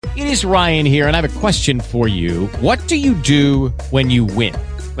It is Ryan here, and I have a question for you. What do you do when you win?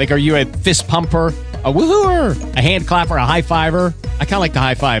 Like, are you a fist pumper, a woohooer, a hand clapper, a high fiver? I kind of like the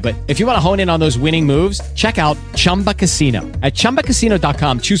high five, but if you want to hone in on those winning moves, check out Chumba Casino. At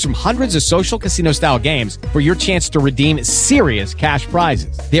ChumbaCasino.com, choose from hundreds of social casino-style games for your chance to redeem serious cash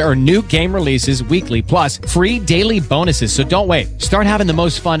prizes. There are new game releases weekly, plus free daily bonuses. So don't wait. Start having the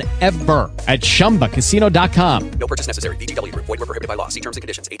most fun ever at ChumbaCasino.com. No purchase necessary. VGW. Void where prohibited by law. See terms and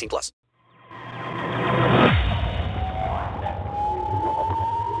conditions. 18+.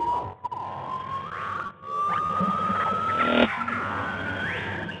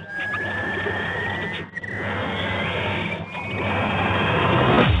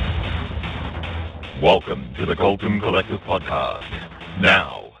 Welcome to the Cultdom Collective Podcast.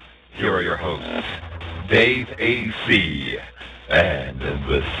 Now, here are your hosts, Dave A.C. and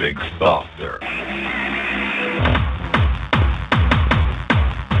the Sixth Doctor.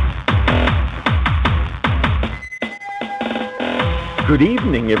 Good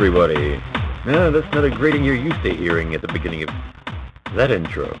evening, everybody. That's not a greeting you're used to hearing at the beginning of that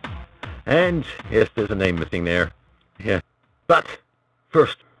intro. And, yes, there's a name missing there. Yeah. But,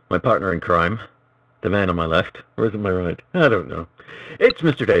 first, my partner in crime. The man on my left, or is it my right? I don't know. It's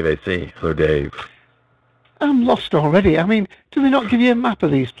Mr. Dave A.C. Hello, Dave. I'm lost already. I mean, do they not give you a map of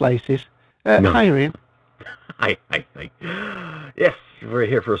these places? No. Hi, Ian. Hi. Yes, we're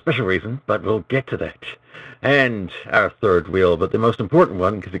here for a special reason, but we'll get to that. And our third wheel, but the most important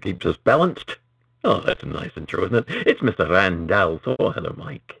one, because it keeps us balanced. Oh, that's a nice intro, isn't it? It's Mr. Randall. Oh, hello,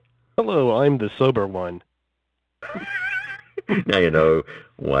 Mike. Hello, I'm the sober one. Now you know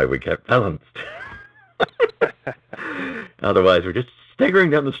why we kept balanced. Otherwise, we're just staggering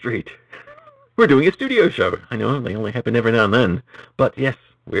down the street. We're doing a studio show. I know, they only happen every now and then. But yes,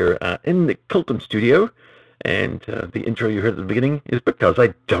 we're in the Cultdom studio. And the intro you heard at the beginning is because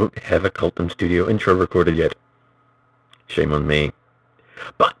I don't have a Cultdom studio intro recorded yet. Shame on me.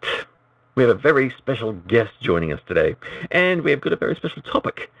 But we have a very special guest joining us today. And we have got a very special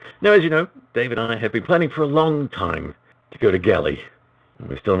topic. Now, as you know, Dave and I have been planning for a long time to go to Galley. And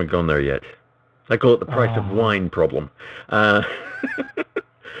we still haven't gone there yet. I call it the price of wine problem. But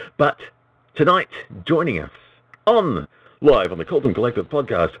tonight, joining us live on the Cultdom Collective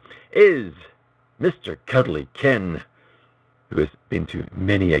Podcast is Mr. Cuddly Ken, who has been to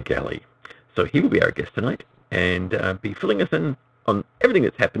many a galley. So he will be our guest tonight and be filling us in on everything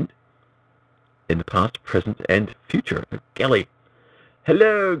that's happened in the past, present, and future of galley.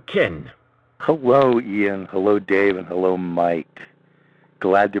 Hello, Ken. Hello, Ian. Hello, Dave, and hello, Mike.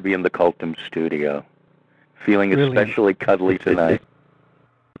 Glad to be in the Cultdom studio. Feeling Brilliant. Especially cuddly tonight.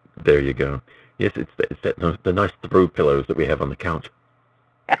 There you go. Yes, it's the nice throw pillows that we have on the couch.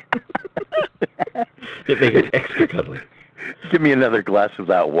 They make it extra cuddly. Give me another glass of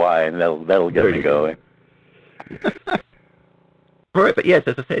that wine. That'll get me going. All right, but yes,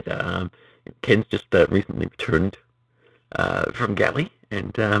 as I said, Ken's just recently returned from Galley,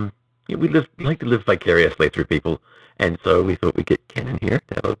 and we like to live vicariously through people. And so we thought we'd get Ken in here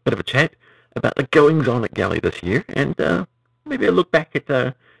to have a bit of a chat about the goings-on at Galley this year, and maybe a look back at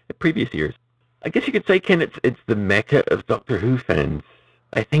previous years. I guess you could say, Ken, it's the mecca of Doctor Who fans.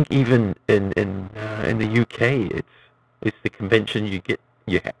 I think even in the UK, it's the convention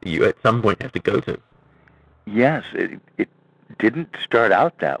you at some point have to go to. Yes, it didn't start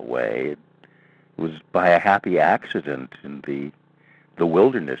out that way. It was by a happy accident in the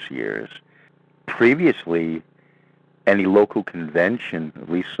wilderness years. Previously, any local convention, at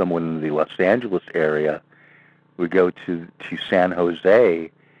least someone in the Los Angeles area, would go to San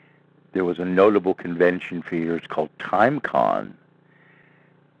Jose. There was a notable convention for years called TimeCon.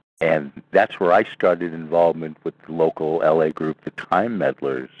 And that's where I started involvement with the local LA group, the Time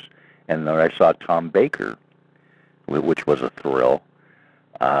Meddlers. And there I saw Tom Baker, which was a thrill.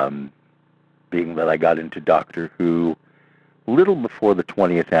 Being that I got into Doctor Who a little before the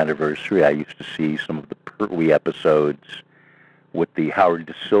 20th anniversary, I used to see some of the Pertwee episodes with the Howard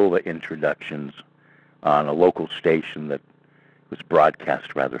Da Silva introductions on a local station that was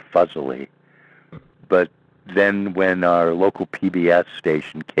broadcast rather fuzzily. But then when our local PBS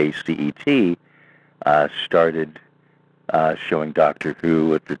station, KCET, started showing Doctor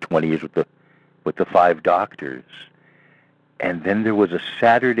Who after 20 years with the Five Doctors, and then there was a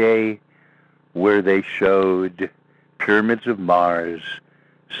Saturday where they showed Pyramids of Mars,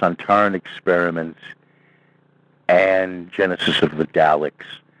 Santaran Experiments, and Genesis of the Daleks,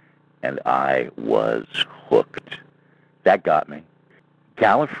 and I was hooked. That got me.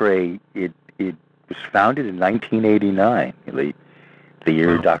 Gallifrey, it was founded in 1989, the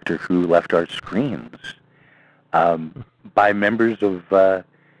year Doctor Who left our screens, by members of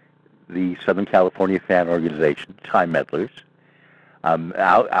the Southern California fan organization, Time Meddlers.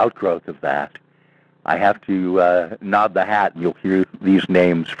 Outgrowth of that. I have to nod the hat, and you'll hear these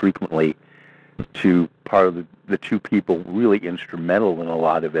names frequently, to part of the two people really instrumental in a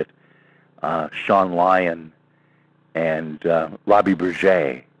lot of it, Sean Lyon and Robbie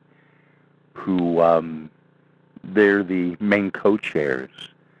Berger, who they're the main co-chairs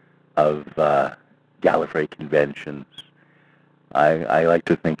of Gallifrey conventions. I like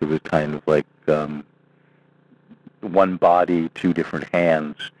to think of it kind of like one body, two different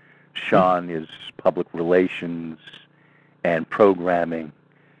hands. Sean is public relations and programming.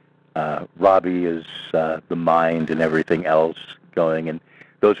 Robbie is the mind and everything else going. And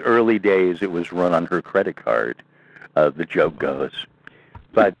those early days, it was run on her credit card, the joke goes.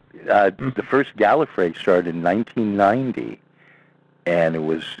 But the first Gallifrey started in 1990, and it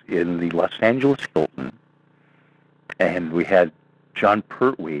was in the Los Angeles Hilton. And we had John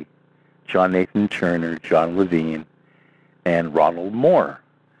Pertwee, John Nathan Turner, John Levine, and Ronald Moore.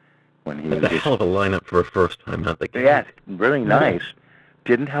 When he was a hell of a lineup for a first time out the gate. Yeah, really nice.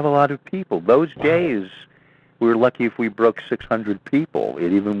 Didn't have a lot of people. Those days, we were lucky if we broke 600 people.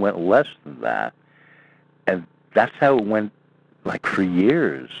 It even went less than that. And that's how it went, like, for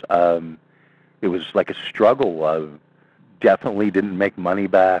years. It was like a struggle of definitely didn't make money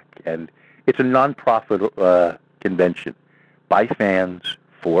back. And it's a non-profit convention by fans,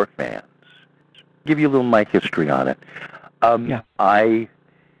 for fans. Give you a little my history on it. I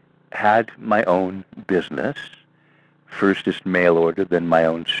had my own business, first as mail order, then my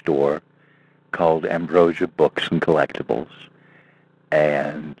own store, called Ambrosia Books and Collectibles,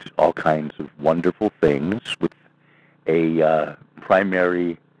 and all kinds of wonderful things with a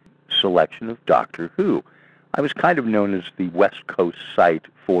primary selection of Doctor Who. I was kind of known as the West Coast site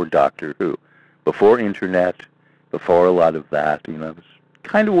for Doctor Who. Before internet, before a lot of that, it was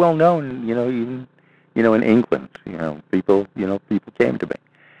kind of well known, even, in England, people came to me.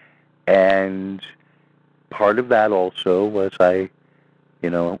 And part of that also was I,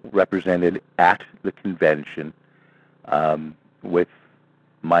 represented at the convention with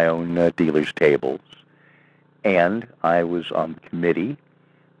my own dealer's tables. And I was on the committee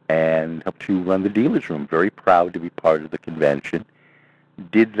and helped to run the dealer's room. Very proud to be part of the convention.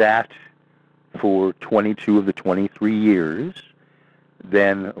 Did that for 22 of the 23 years.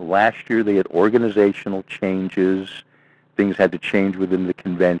 Then last year they had organizational changes. Things had to change within the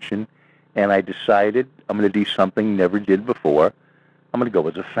convention. And I decided I'm going to do something never did before. I'm going to go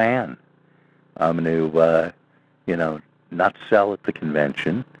as a fan. I'm going to, not sell at the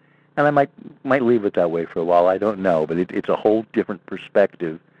convention. And I might leave it that way for a while. I don't know. But it's a whole different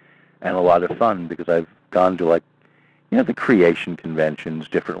perspective and a lot of fun because I've gone to, the creation conventions,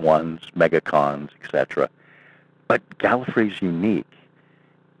 different ones, megacons, etc. But Gallifrey's unique.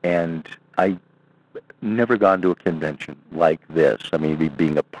 And I never gone to a convention like this. I mean,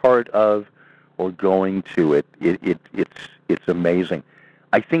 being a part of or going to it, it's amazing.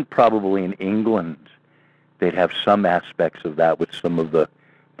 I think probably in England they'd have some aspects of that with some of the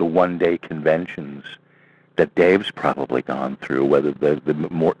one-day conventions that Dave's probably gone through, whether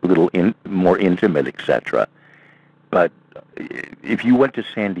the more intimate, etc. But if you went to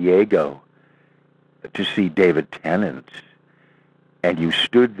San Diego to see David Tennant and you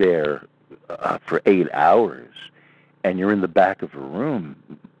stood there for 8 hours, and you're in the back of a room,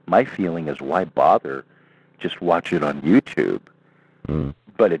 my feeling is, why bother? Just watch it on YouTube. Mm.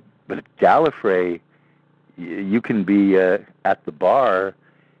 But at Gallifrey, you can be at the bar,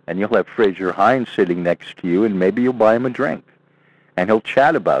 and you'll have Fraser Hines sitting next to you, and maybe you'll buy him a drink, and he'll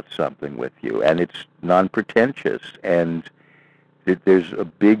chat about something with you, and it's non-pretentious, and there's a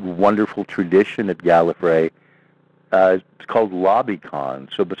big, wonderful tradition at Gallifrey. It's called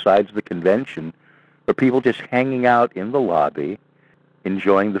LobbyCon. So besides the convention, are people just hanging out in the lobby,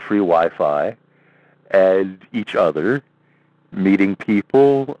 enjoying the free Wi-Fi, and each other, meeting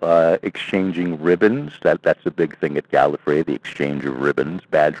people, exchanging ribbons. That's a big thing at Gallifrey, the exchange of ribbons,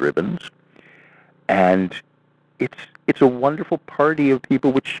 badge ribbons. And it's a wonderful party of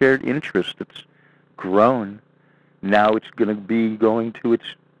people with shared interests that's grown. Now it's going to be going to its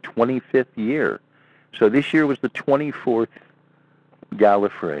 25th year. So this year was the 24th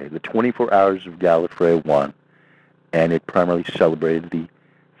Gallifrey, the 24 hours of Gallifrey One, and it primarily celebrated the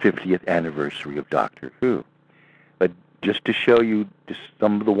 50th anniversary of Doctor Who. But just to show you just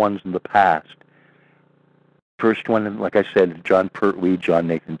some of the ones in the past, first one, like I said, John Pertwee, John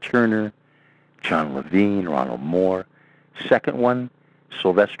Nathan Turner, John Levine, Ronald Moore. Second one,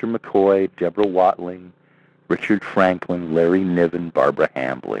 Sylvester McCoy, Deborah Watling, Richard Franklin, Larry Niven, Barbara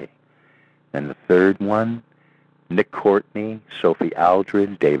Hambly. And the third one, Nick Courtney, Sophie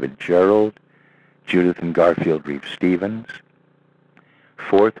Aldred, David Gerald, Judith and Garfield Reeve-Stevens.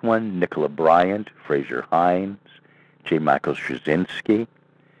 Fourth one, Nicola Bryant, Fraser Hines, J. Michael Straczynski.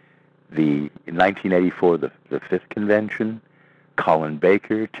 In 1984, the fifth convention, Colin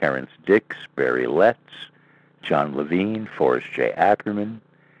Baker, Terrence Dix, Barry Letts, John Levine, Forrest J. Ackerman.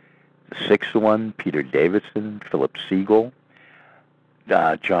 The sixth one, Peter Davison, Philip Siegel,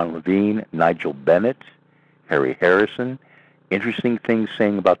 John Levine, Nigel Bennett, Harry Harrison. Interesting thing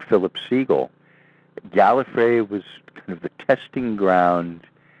saying about Philip Siegel. Gallifrey was kind of the testing ground,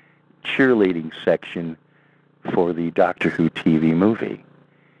 cheerleading section for the Doctor Who TV movie.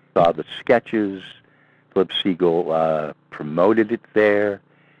 Saw the sketches. Philip Siegel promoted it there,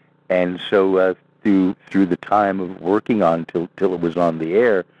 and so through the time of working on till it was on the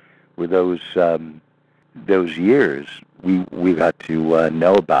air, were those years we got to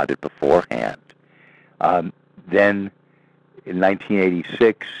know about it beforehand. Then in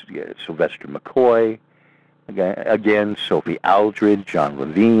 1986, Sylvester McCoy, again Sophie Aldred, John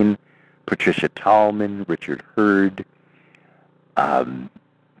Levine, Patricia Tallman, Richard Hurd. The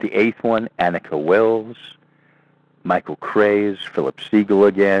eighth one, Annika Wells, Michael Craze, Philip Siegel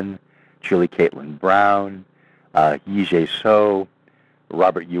again, Julie Caitlin Brown, Yi Jae So,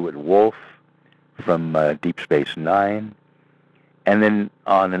 Robert Hewitt Wolf from Deep Space Nine, and then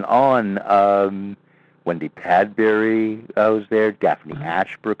on and on. Wendy Padbury was there. Daphne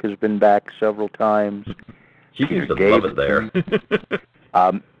Ashbrook has been back several times. She seems to love it there.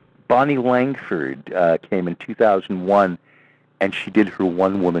 Bonnie Langford came in 2001, and she did her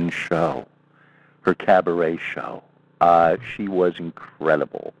one-woman show, her cabaret show. She was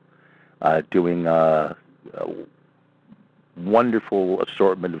incredible, doing a wonderful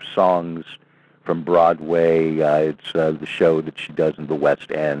assortment of songs from Broadway. It's the show that she does in the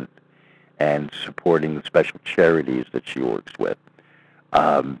West End, and supporting the special charities that she works with.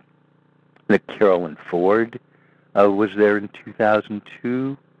 Carolyn Ford was there in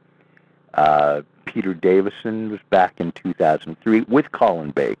 2002. Peter Davison was back in 2003 with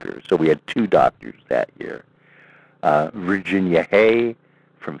Colin Baker, so we had two doctors that year. Virginia Hay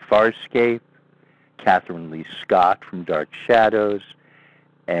from Farscape, Catherine Lee Scott from Dark Shadows,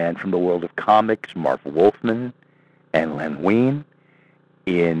 and from the world of comics, Marv Wolfman and Len Wein.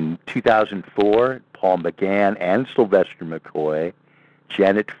 In 2004, Paul McGann and Sylvester McCoy,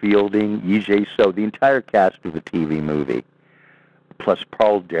 Janet Fielding, Yi Jae So, the entire cast of the TV movie, plus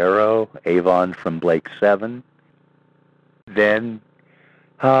Paul Darrow, Avon from Blake 7. Then,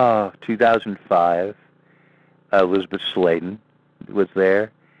 2005, Elizabeth Sladen was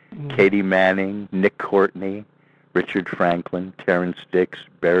there, Katie Manning, Nick Courtney, Richard Franklin, Terrence Dix,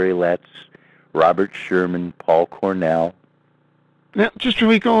 Barry Letts, Robert Sherman, Paul Cornell. Now, just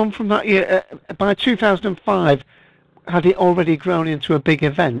to go on from that year, by 2005, had it already grown into a big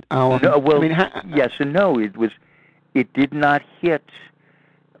event? No, well, yes and no. It did not hit,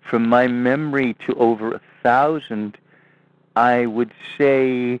 from my memory, to over 1,000, I would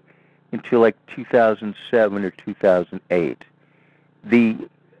say, until like 2007 or 2008.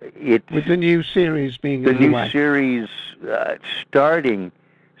 With the new series being the new series started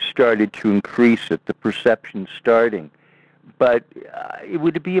to increase it, the perception starting. But it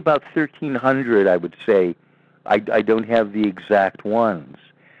would be about 1,300, I would say. I don't have the exact ones.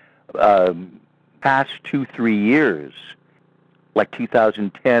 Past 2-3 years, like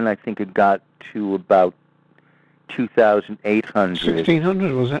 2010, I think it got to about 2,800.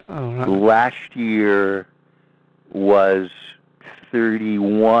 1,600, was it? Oh, right. Last year was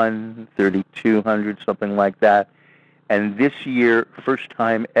 3,200, something like that. And this year, first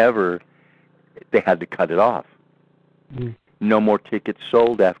time ever, they had to cut it off. No more tickets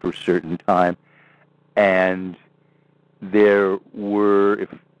sold after a certain time. And there were, if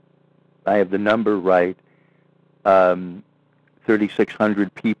I have the number right,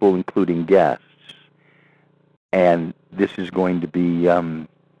 3,600 people, including guests. And this is going to be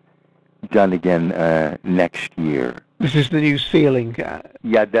done again next year. This is the new ceiling.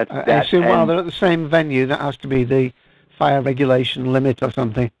 Yeah, that's that. I assume while they're at the same venue, that has to be the fire regulation limit or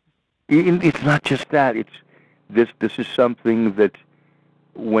something. It's not just that. This is something that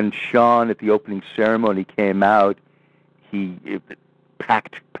when Sean at the opening ceremony came out, he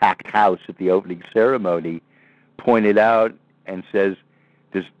packed house at the opening ceremony, pointed out and says,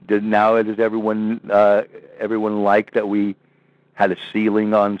 does everyone like that we had a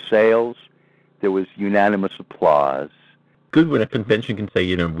ceiling on sales? There was unanimous applause. Good when a convention can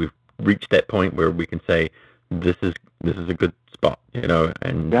say, we've reached that point where we can say this is a good spot,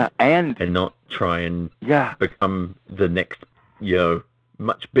 and not try and become the next,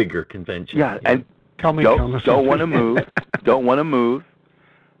 much bigger convention. Yeah, and Comic Con or Don't something. want to move. Don't want to move.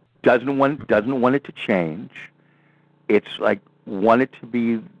 Doesn't want it to change. It's like want it to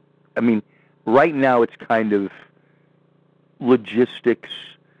be. I mean, right now it's kind of logistics.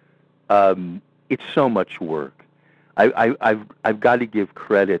 It's so much work. I've got to give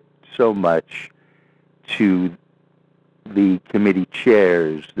credit so much to the committee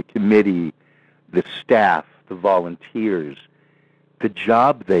chairs, the committee, the staff, the volunteers. The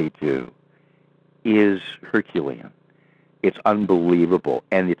job they do is Herculean. It's unbelievable,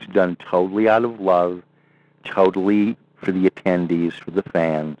 and it's done totally out of love, totally for the attendees, for the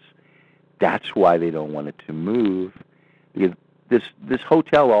fans. That's why they don't want it to move. Because this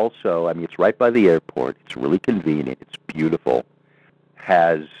hotel also, I mean, it's right by the airport. It's really convenient. It's beautiful.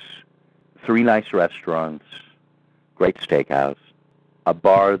 Has 3 nice restaurants, great steakhouse, a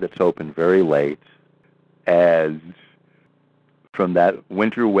bar that's open very late, and from that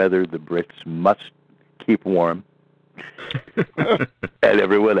winter weather, the Brits must keep warm. And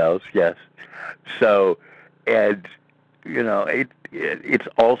everyone else, yes. So, and, you know, it's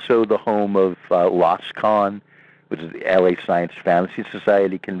also the home of LosCon, which is the LA Science Fantasy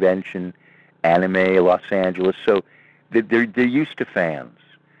Society convention, Anime Los Angeles. So they're used to fans.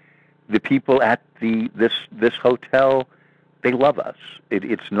 The people at this hotel, they love us.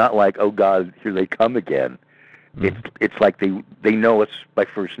 It's not like, oh God, here they come again. It's like they know us by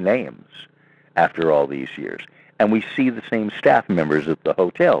first names after all these years, and we see the same staff members at the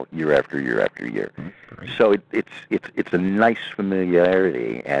hotel year after year after year. So it's a nice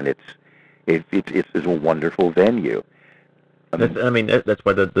familiarity, and it's a wonderful venue. That's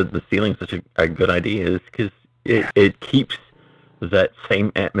why the ceiling's such a good idea, is because it keeps that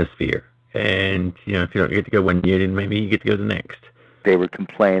same atmosphere. And you know, if you don't get to go one year, then maybe you get to go the next. They were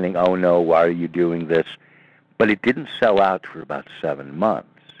complaining, "Oh no, why are you doing this?" But it didn't sell out for about 7 months.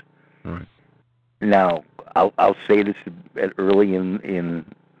 Right. Now, I'll say this early in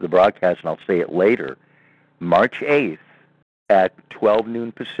the broadcast, and I'll say it later. March 8th at 12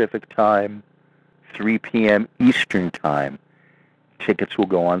 noon Pacific time, 3 p.m. Eastern time, tickets will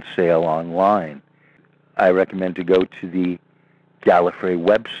go on sale online. I recommend to go to the Gallifrey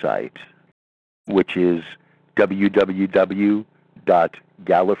website, which is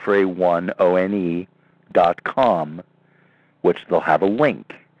www.gallifrey1one.com, which they'll have a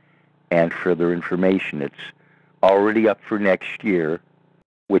link and further information. It's already up for next year,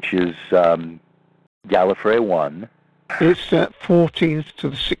 which is Gallifrey One. It's 14th to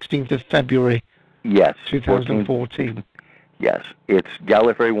the 16th of February. Yes, 2014. Yes, it's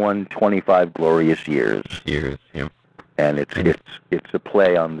Gallifrey One 25 Glorious Years. Years, yeah. And it's a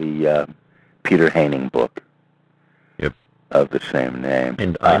play on the Peter Haining book. Yep. Of the same name.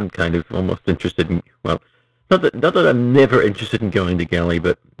 And I'm kind of almost interested in, well, not that I'm never interested in going to Galley,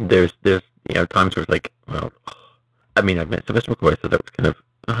 but there's times where it's like, well, I mean, I've met Sylvester McCoy, so that was kind of,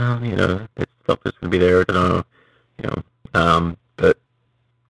 this stuff is going to be there, I don't know, but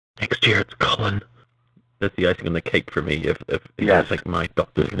next year it's Colin. That's the icing on the cake for me. If yes. It's like my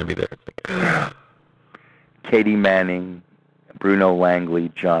doctor's going to be there, it's like, Katie Manning, Bruno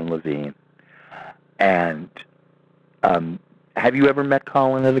Langley, John Levine, and have you ever met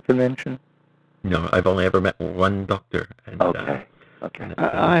Colin at a convention? No, I've only ever met one doctor. And, okay.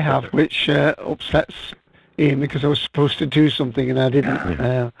 I have, which upsets Ian because I was supposed to do something and I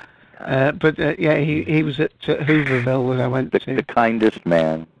didn't. But he was at Hooverville that I went to. The kindest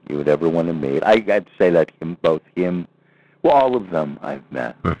man you would ever want to meet. I'd say that both him, well, all of them I've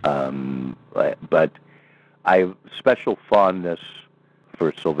met. But I have special fondness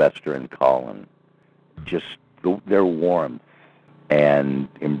for Sylvester and Colin. Just their warmth and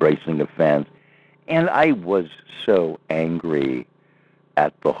embracing of fans. And I was so angry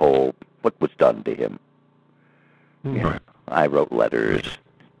at the whole, what was done to him. Mm-hmm. You know, I wrote letters,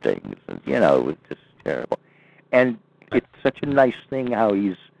 things, and, it was just terrible. And it's such a nice thing how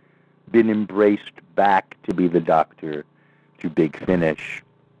he's been embraced back to be the Doctor to Big Finish.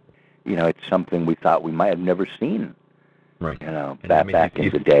 It's something we thought we might have never seen. Right. Back in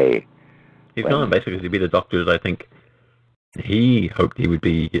the day. He's gone basically to be the Doctor that I think he hoped he would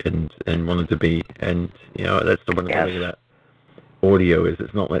be and wanted to be. And, that's the one thing that audio is.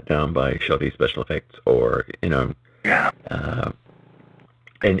 It's not let down by shoddy special effects or, Yeah.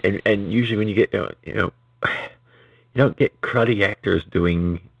 And usually when you get, you don't get cruddy actors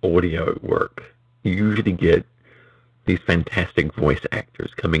doing audio work. You usually get these fantastic voice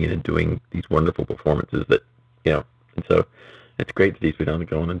actors coming in and doing these wonderful performances that, and so it's great that he's been able to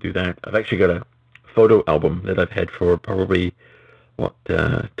go on and do that. I've actually got a photo album that I've had for probably,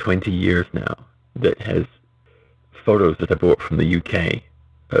 20 years now that has photos that I bought from the UK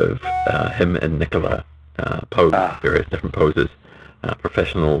of him and Nicola pose, various different poses,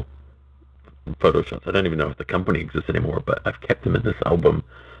 professional photo shots. I don't even know if the company exists anymore, but I've kept them in this album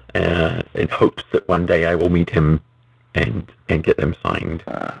in hopes that one day I will meet him and get them signed.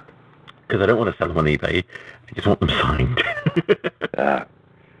 Because I don't want to sell them on eBay. I just want them signed.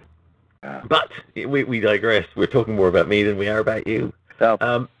 But we digress. We're talking more about me than we are about you.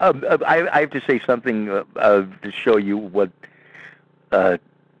 I have to say something to show you what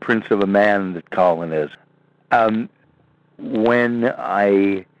Prince of a Man that Colin is. When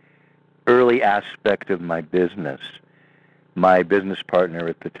early aspect of my business partner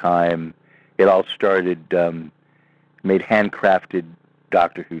at the time, it all started, made handcrafted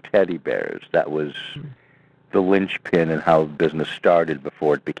Doctor Who teddy bears. That was the linchpin in how business started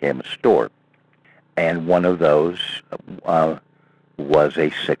before it became a store. And one of those was a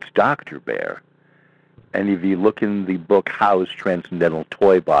Sixth Doctor bear. And if you look in the book Howe's Transcendental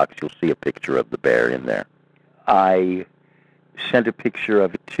Toy Box, you'll see a picture of the bear in there. I sent a picture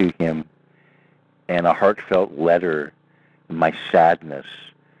of it to him and a heartfelt letter, my sadness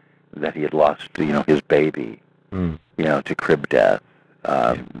that he had lost, his baby, to crib death.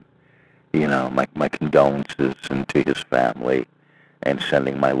 My condolences and to his family, and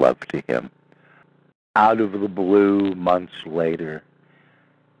sending my love to him. Out of the blue, months later,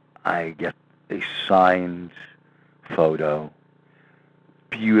 I get a signed photo,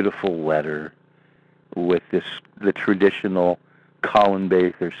 beautiful letter with the traditional Colin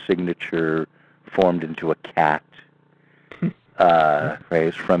Baker signature formed into a cat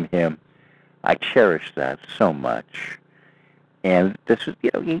phrase from him. I cherish that so much. And this is,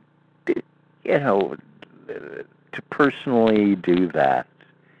 to personally do that,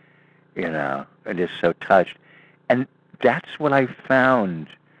 I'm just so touched. And that's what I found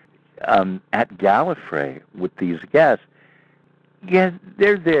at Gallifrey with these guests. Yeah,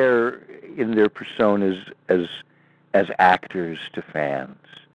 they're there in their personas as actors to fans.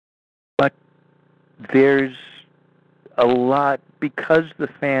 But there's a lot, because the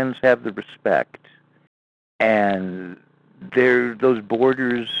fans have the respect, and those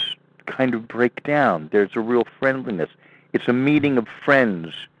borders kind of break down. There's a real friendliness. It's a meeting of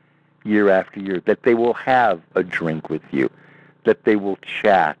friends year after year, that they will have a drink with you, that they will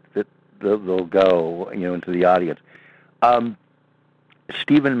chat, that they'll go, into the audience.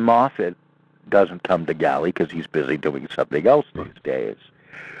 Stephen Moffat doesn't come to Galley because he's busy doing something else these days,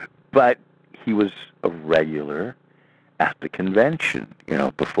 but he was a regular at the convention,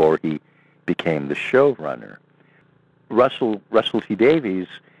 before he became the showrunner. Russell T. Davies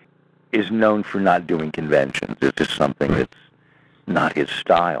is known for not doing conventions. It's just something that's not his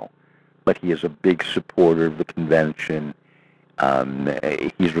style. But he is a big supporter of the convention.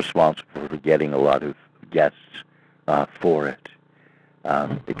 He's responsible for getting a lot of guests for it,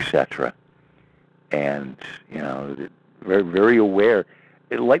 etc. And, very, very aware.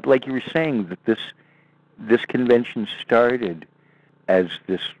 Like you were saying, that this convention started as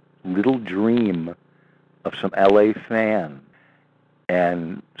this little dream of some LA fan,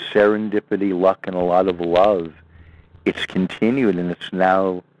 and serendipity, luck, and a lot of love. It's continued, and it's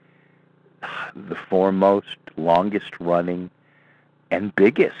now the foremost, longest running, and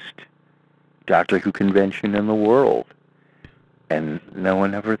biggest Doctor Who convention in the world. And no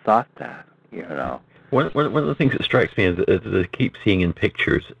one ever thought that, One of the things that strikes me as I keep seeing in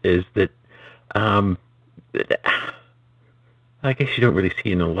pictures is that I guess you don't really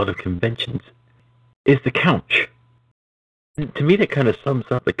see in a lot of conventions, is the couch. And to me, that kind of sums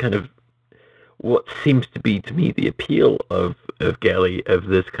up the kind of what seems to be, to me, the appeal of Galley, of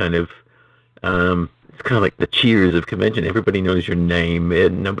this kind of, it's kind of like the Cheers of convention. Everybody knows your name,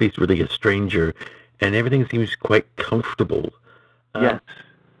 and nobody's really a stranger, and everything seems quite comfortable. Yes.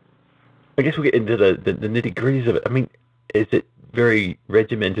 I guess we'll get into the nitty-gritties of it. I mean, is it very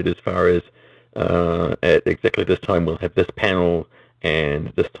regimented as far as at exactly this time we'll have this panel,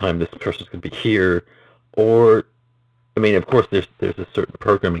 and this time this person's going to be here? Or, I mean, of course there's a certain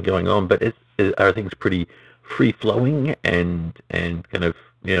programming going on, but are things pretty free-flowing and kind of,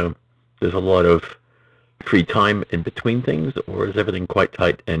 there's a lot of free time in between things, or is everything quite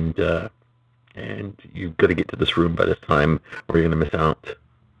tight and you've got to get to this room by this time or you're going to miss out,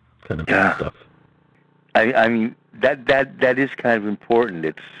 kind of stuff? I mean, that is kind of important.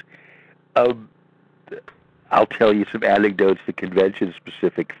 It's, I'll tell you some anecdotes to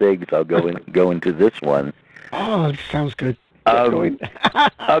convention-specific things. I'll go into this one. Oh, it sounds good. A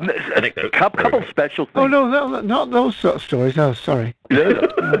couple special things. Oh, no, not those sort of stories. Oh, sorry. No.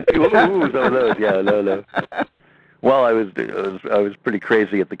 Those. Yeah, no. Well, I was pretty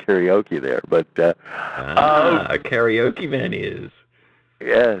crazy at the karaoke there, but a karaoke man is.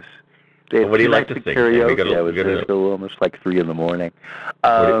 Yes. They have What do you two like nights to of sing? karaoke. I was there till almost like 3 in the morning.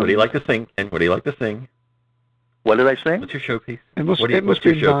 What do you like to sing? And what do you like to sing? What did I sing? What's your showpiece? It must What's be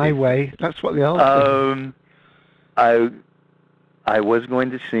your My showpiece? Way. That's what they all sing. I was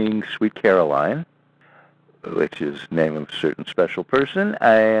going to sing Sweet Caroline, which is the name of a certain special person,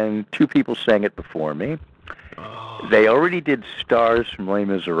 and 2 people sang it before me. Oh. They already did Stars from Les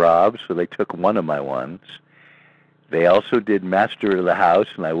Miserables, so they took one of my ones. They also did Master of the House,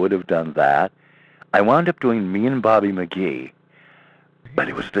 and I would have done that. I wound up doing Me and Bobby McGee, but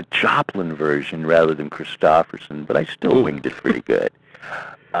it was the Joplin version rather than Christopherson, but I still winged it pretty good.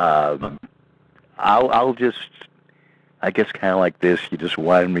 I'll just, I guess kind of like this, you just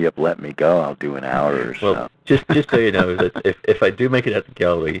wind me up, let me go, I'll do an hour or so. Well, just so you know, that if I do make it at the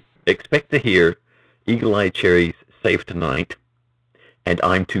gallery, expect to hear Eagle Eye Cherry's Save Tonight and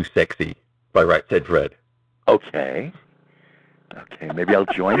I'm Too Sexy by Right Said Fred. Okay, maybe I'll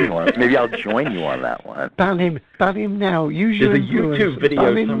join you on that one. Ban him now. Use There's your a influence. YouTube video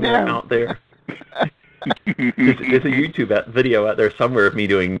Ban him somewhere now. out there. There's a YouTube video out there somewhere of me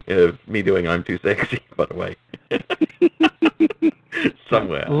doing I'm Too Sexy, by the way.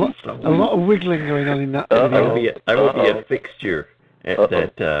 somewhere. A lot of wiggling going on in that video. I will be a fixture at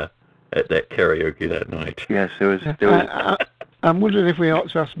that karaoke that night. Yes, there was. I'm wondering if we ought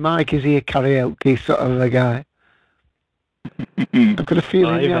to ask Mike, is he a karaoke sort of a guy? I've got a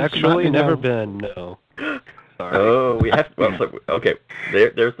feeling I've actually never been, no. Sorry. Oh, we have. Well, so, okay.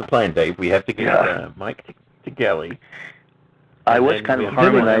 There's the plan, Dave. We have to get Mike to Gelly. I was kind of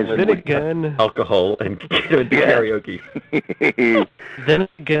harmonizing then with again, alcohol and get into karaoke. Then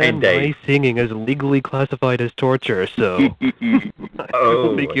again, And Dave. my singing is legally classified as torture, so I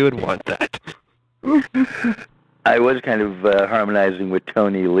don't think you would want that. I was kind of harmonizing with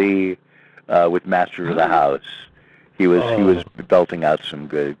Tony Lee with Master of the House. He was belting out some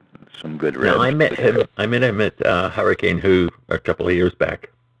good riffs. Now, I met him at Hurricane Who a couple of years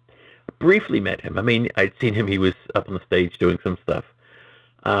back. Briefly met him. I mean, I'd seen him. He was up on the stage doing some stuff.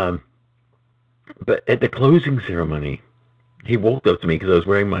 But at the closing ceremony, he walked up to me because I was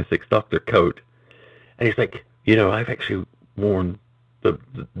wearing my Sixth Doctor coat, and he's like, I've actually worn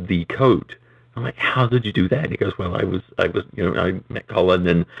the coat. I'm like, how did you do that? And he goes, well, I I met Colin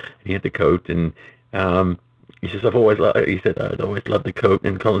and he had the coat, and he says, I'd always loved the coat.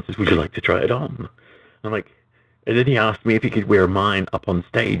 And Colin says, would you like to try it on? I'm like, and then he asked me if he could wear mine up on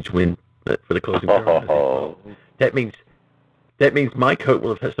stage for the closing ceremony. Well, that means my coat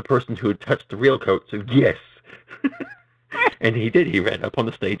will have touched the person who had touched the real coat. So yes. And he did. He ran up on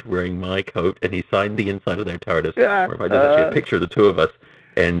the stage wearing my coat, and he signed the inside of their TARDIS. Where there's actually a picture of the two of us.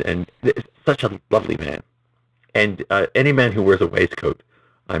 And such a lovely man. And any man who wears a waistcoat,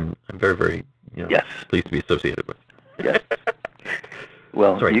 I'm very, very pleased to be associated with. Yes.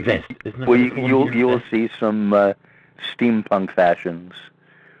 Well, vest. You'll see some steampunk fashions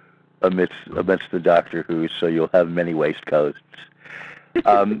amidst the Doctor Who, so you'll have many waistcoats.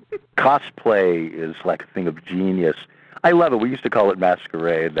 Cosplay is like a thing of genius. I love it. We used to call it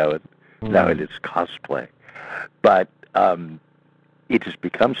masquerade. Now it is cosplay. But it has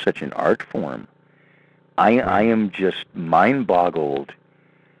become such an art form. I am just mind-boggled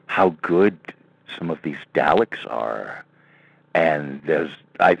how good some of these Daleks are. And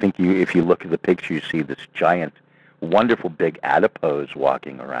I think if you look at the picture, you see this giant, wonderful big adipose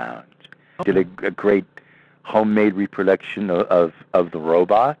walking around. Did a great homemade reproduction of the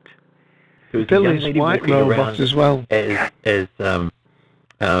robot. Billy's white robot as well. As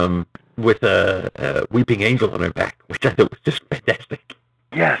with a weeping angel on her back, which I thought was just fantastic.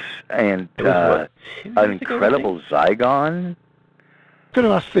 Yes, and an incredible Zygon. I'm going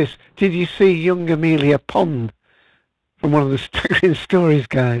to ask this. Did you see young Amelia Pond from one of the Staggering Stories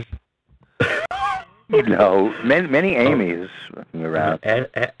guys? No, many Amy's around.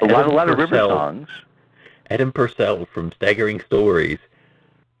 A lot of river songs. Adam Purcell from Staggering Stories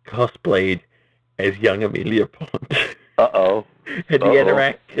cosplayed as young Amelia Pond. Uh-oh. And the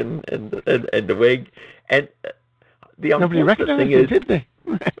anorak and the wig. And the nobody recognized him, did they?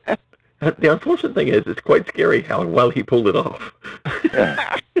 The unfortunate thing is, it's quite scary how well he pulled it off.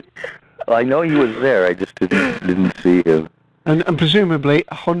 Yeah. Well, I know he was there. I just didn't see him. And presumably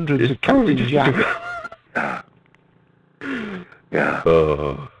hundreds of Captain Jack. Yeah.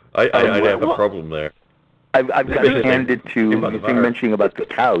 Oh, I have a problem there. I've got to hand it to the thing mentioning about the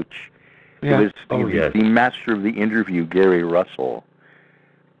couch. Yeah. It was the master of the interview, Gary Russell.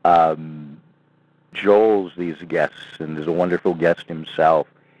 Joel's these guests, and there's a wonderful guest himself.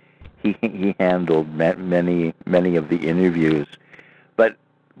 He handled many of the interviews. But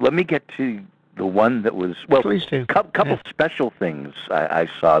let me get to the one that was, well, Please do. couple special things I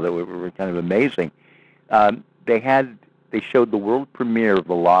saw that were kind of amazing. They showed the world premiere of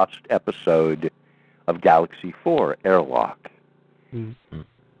the lost episode of Galaxy 4, Airlock,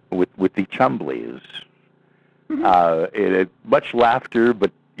 with the Chumbleys. It had much laughter,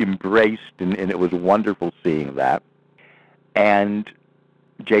 but embraced, and it was wonderful seeing that. And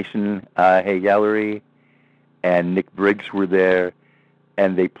Jason Gallery and Nick Briggs were there,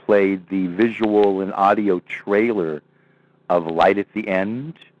 and they played the visual and audio trailer of Light at the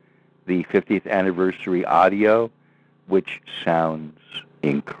End, the 50th anniversary audio, which sounds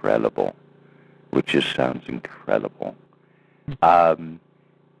incredible.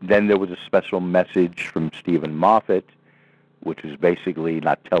 Then there was a special message from Stephen Moffat, which is basically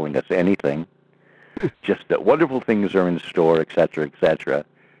not telling us anything, just that wonderful things are in store, etc., etc.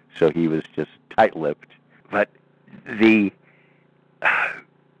 So he was just tight-lipped. But the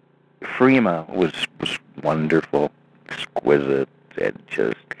Freema was wonderful, exquisite, and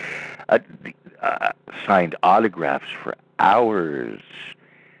just signed autographs for hours,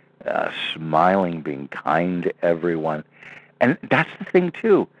 smiling, being kind to everyone. And that's the thing,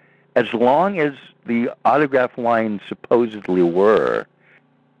 too. As long as the autograph lines supposedly were,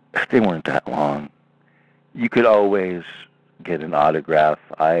 they weren't that long. You could always get an autograph.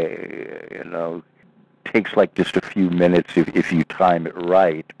 Takes like just a few minutes if you time it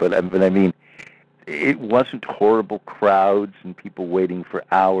right. But I mean, it wasn't horrible crowds and people waiting for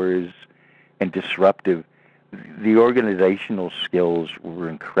hours and disruptive. The organizational skills were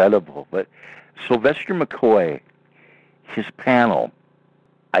incredible. But Sylvester McCoy, his panel,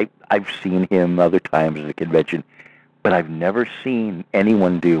 I've seen him other times at a convention, but I've never seen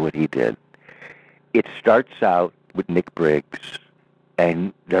anyone do what he did. It starts out with Nick Briggs,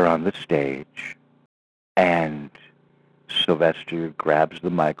 and they're on the stage, and Sylvester grabs the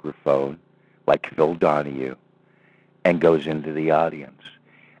microphone, like Phil Donahue, and goes into the audience.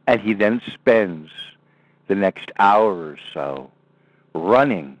 And he then spends the next hour or so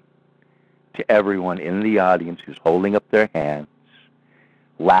running to everyone in the audience who's holding up their hands,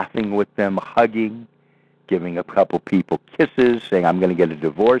 laughing with them, hugging, giving a couple people kisses, saying, "I'm going to get a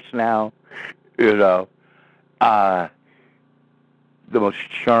divorce now." The most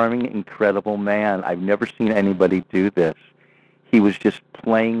charming, incredible man. I've never seen anybody do this. He was just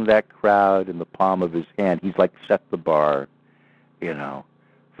playing that crowd in the palm of his hand. He's like Seth the Barr,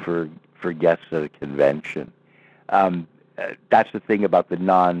 for guests at a convention. That's the thing about the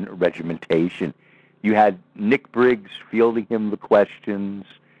non-regimentation. You had Nick Briggs fielding him the questions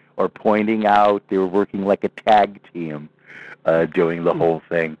or pointing out. They were working like a tag team doing the whole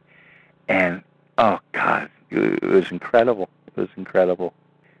thing. And, oh, God, it was incredible.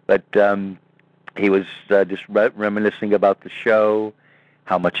 But he was just reminiscing about the show,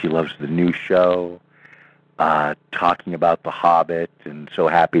 how much he loves the new show, talking about The Hobbit, and so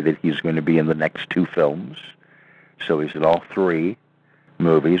happy that he's going to be in the next 2 films. So he's in all 3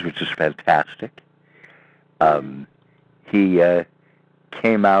 movies, which is fantastic. He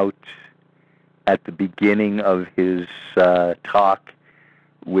came out at the beginning of his talk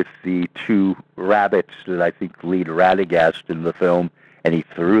with the 2 rabbits that I think lead Radagast in the film, and he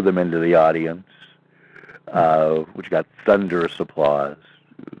threw them into the audience, which got thunderous applause.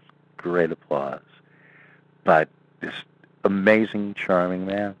 It was great applause. But this amazing, charming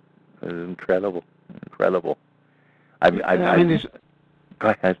man. It was incredible. Go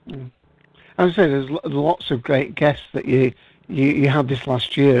ahead. I would say there's lots of great guests that you had this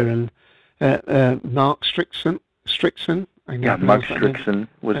last year, and Mark Strickson. Mark Strickson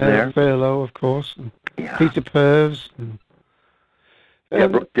was there. Furlow, of course. And Peter Purves. And,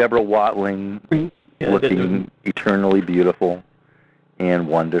 Deborah Watling, looking eternally beautiful and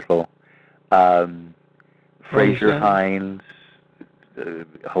wonderful. Fraser Hines,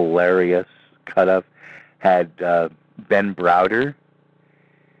 hilarious cut up. Had Ben Browder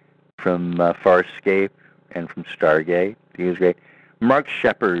from Farscape and from Stargate. He was great. Mark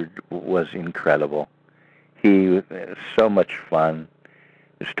Shepard was incredible. He was so much fun.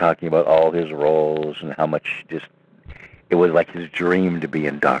 Just talking about all his roles and how much it was like his dream to be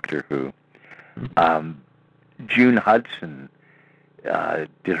in Doctor Who. June Hudson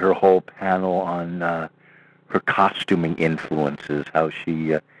did her whole panel on her costuming influences, how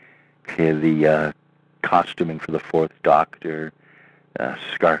she did the costuming for the 4th Doctor,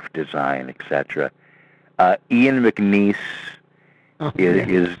 scarf design, etc. Ian McNeice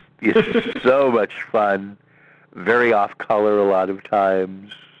is so much fun, very off color a lot of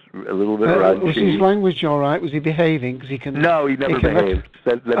times, a little bit raunchy. Was his language all right? Was he behaving? Because he can. No, he never behaves.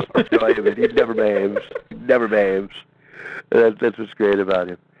 That's the joy of it. He never behaves. That's what's great about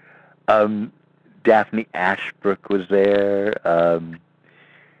him. Daphne Ashbrook was there.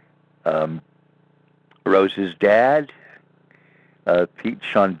 Rose's dad, Pete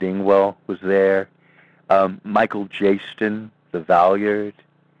Sean Dingwell was there. Michael Jaston, the Valyard,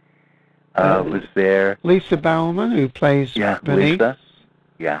 was there. Lisa Bauman, who plays Bernice. Lisa.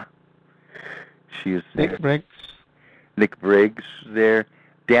 Yeah. She was there. Nick Briggs there.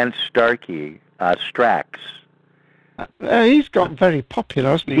 Dan Starkey, Strax. He's gotten very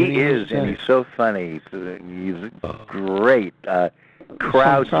popular, hasn't he? He is, and he's so funny. He's great.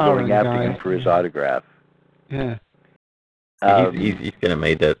 Crowds going after him for his autograph. Yeah. He's going to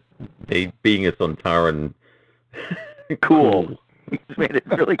make that being a Sontaran cool. He's made it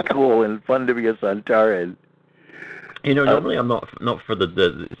really cool and fun to be a Sontaran. You know, normally I'm not for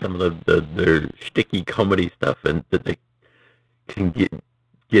the some of the sticky comedy stuff and that they can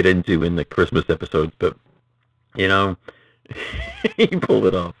get into in the Christmas episodes, but you know, he pulled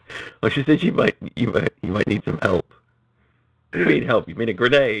it off. Well, she said you might need some help. You need help. You mean a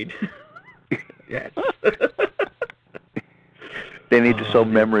grenade? Yes. They need to sell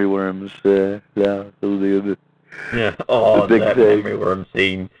memory worms. Yeah. Oh, big that thing. memory worm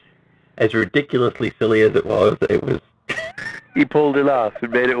scene. As ridiculously silly as it was. He pulled it off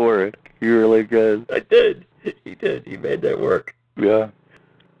and made it work. He really good. I did. He did. He made that work. Yeah.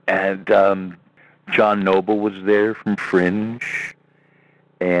 And John Noble was there from Fringe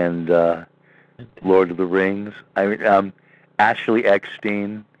and Lord of the Rings. I mean, Ashley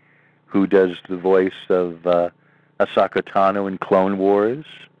Eckstein, who does the voice of Ahsoka Tano in Clone Wars,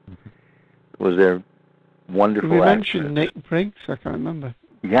 was there. Wonderful. You mentioned Nick Briggs. I can't remember.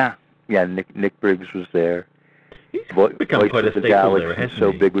 Yeah. Nick Briggs was there. He's become quite a staple there, hasn't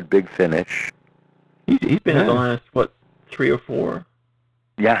so he? big with Big Finish. He's been in the last 3 or 4.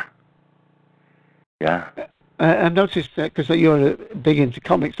 Yeah. I noticed because you're big into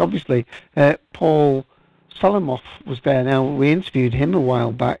comics, obviously. Paul Solomoff was there. Now we interviewed him a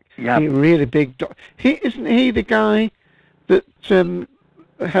while back. Yeah. He really big. Isn't he the guy that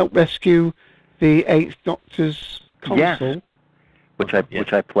helped rescue the Eighth Doctor's console? Yes. Which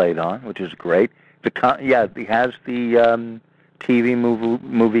I played on, which is great. He has the TV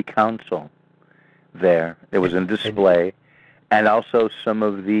movie console there. It was in display, and also some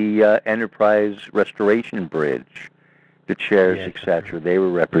of the Enterprise restoration bridge, the chairs, etc. They were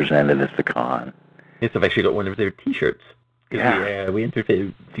represented at the con. Yes, I've actually got one of their T-shirts. Yeah. We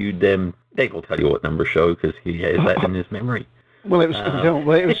interviewed them. Dave will tell you what number show because he has that in his memory. Well, it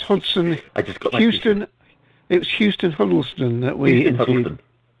was Hudson. I just got Houston. It was Houston Huddleston that we interviewed.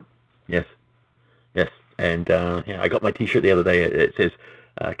 Yes, and I got my T-shirt the other day. It says,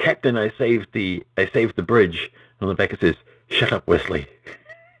 "Captain, I saved the bridge." And on the back it says, "Shut up, Wesley."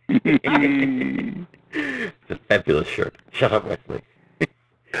 It's a fabulous shirt. Shut up, Wesley.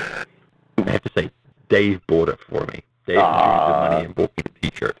 I have to say, Dave bought it for me. Dave contributed the money and bought me the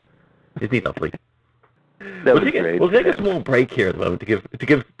T-shirt. Isn't he lovely? We'll take a small break here at the moment to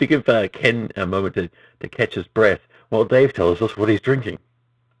give Ken a moment to catch his breath while Dave tells us what he's drinking.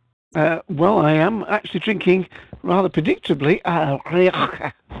 Well, I am actually drinking rather predictably. I'm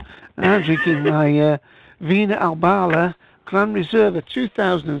drinking my Vina Albala Gran Reserva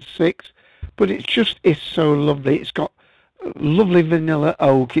 2006, but it's so lovely. It's got lovely vanilla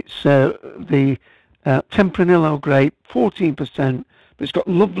oak. It's the Tempranillo grape, 14%. It's got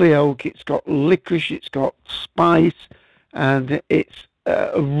lovely oak, it's got licorice, it's got spice, and it's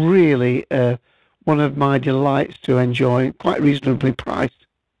really one of my delights to enjoy, quite reasonably priced.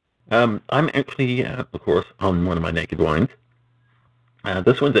 I'm actually, of course, on one of my naked wines.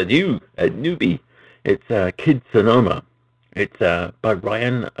 This one's a newbie. It's Kid Sonoma. It's by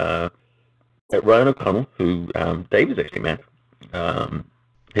Ryan O'Connell, who Dave has actually met.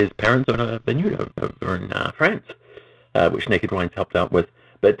 His parents own a vineyard over in France. Which Naked Wines helped out with.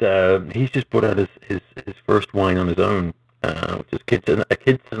 But he's just put out his first wine on his own, which is Kid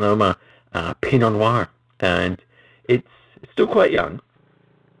Sonoma Pinot Noir. And it's still quite young.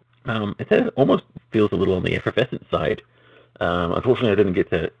 It almost feels a little on the effervescent side. Unfortunately, I didn't get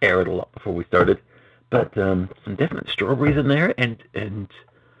to air it a lot before we started. But some definite strawberries in there. And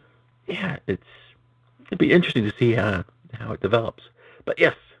yeah, it'd be interesting to see how it develops. But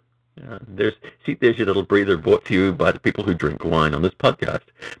yes, there's your little breather brought to you by the people who drink wine on this podcast,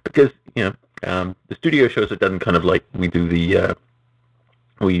 because the studio shows it done kind of like we do the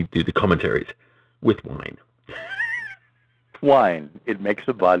commentaries with wine. Wine, it makes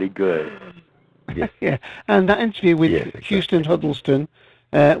the body good. Yes. Yeah, and that interview with Houston Huddleston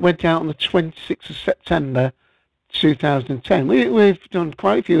went out on the 26th of September 2010. We've done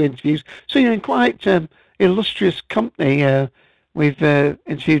quite a few interviews, so you're in quite illustrious company. We've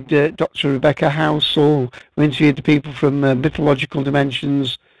interviewed Dr. Rebecca Housel. We interviewed the people from Mythological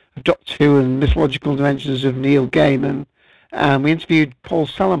Dimensions of Doctor Who and Mythological Dimensions of Neil Gaiman. And we interviewed Paul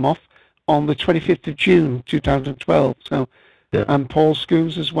Salamoff on the 25th of June, 2012. So, and Paul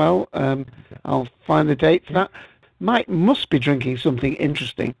Scooms as well. I'll find the date for that. Mike must be drinking something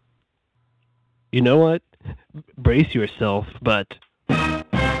interesting. You know what? Brace yourself, but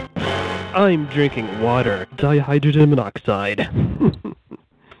I'm drinking water, dihydrogen monoxide.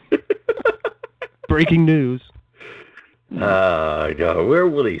 Breaking news. No, where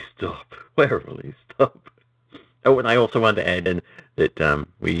will he stop? Where will he stop? Oh, and I also wanted to add in that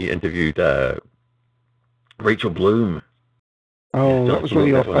we interviewed Rachel Bloom. Oh, that was one of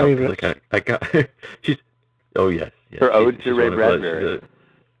your favourites. She's. Oh yes. Her ode to Ray Bradbury.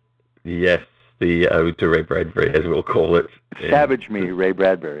 Yes, the ode to Ray Bradbury, as we'll call it. Savage me, Ray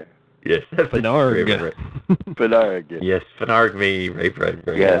Bradbury. Yes, Fenarg. Fenarg. Yes, Fenarg me, Ray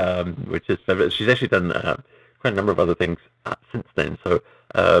Bradbury. Yes. Which is fabulous. She's actually done quite a number of other things since then. So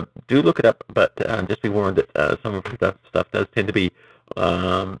do look it up, but just be warned that some of her stuff does tend to be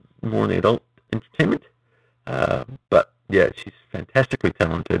more in the adult entertainment. But yeah, she's fantastically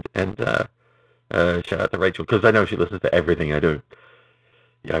talented, and shout out to Rachel, because I know she listens to everything I do.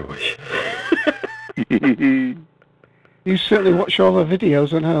 Yeah, I wish. You certainly watch all the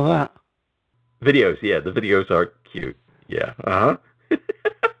videos, I know that. Videos, yeah, the videos are cute. Yeah,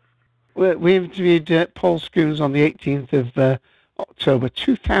 We interviewed Paul Scooms on the 18th of October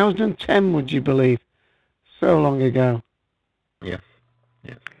 2010, would you believe? So long ago. Yes.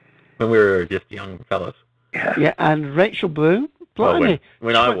 When we were just young fellas. Yeah, and Rachel Bloom, blimey.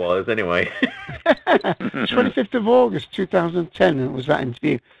 When I was, anyway. 25th of August 2010 was that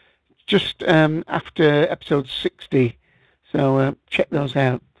interview, just after episode 60. So check those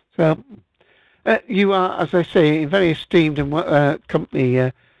out. So you are, as I say, very esteemed and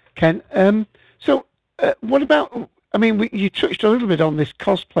company, Ken. So what about? I mean, you touched a little bit on this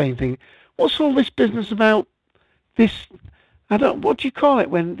cosplaying thing. What's all this business about? This, what do you call it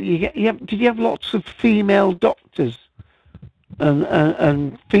when did you have lots of female doctors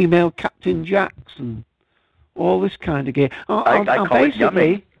and female Captain Jacks and all this kind of gear? I call it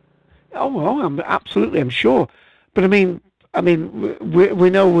yummy. Oh well, I'm sure, but I mean, we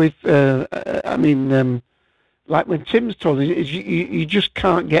know with, like when Tim's told us, you just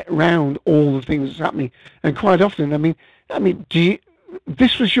can't get around all the things that's happening, and quite often,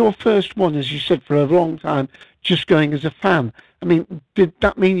 this was your first one, as you said, for a long time, just going as a fan. I mean, did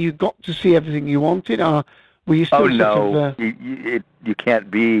that mean you got to see everything you wanted, or were you still you can't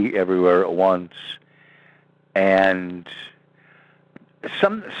be everywhere at once, and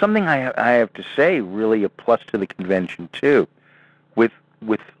something I have to say, really a plus to the convention too, with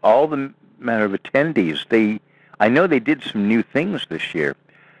all the manner of attendees. I know they did some new things this year.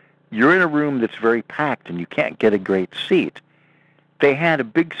 You're in a room that's very packed and you can't get a great seat. They had a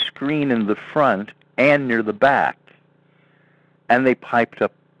big screen in the front and near the back, and they piped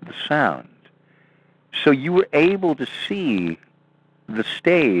up the sound. So you were able to see the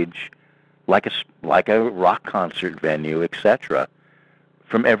stage like a rock concert venue, etc.,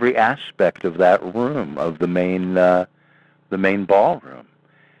 from every aspect of that room, of the main ballroom.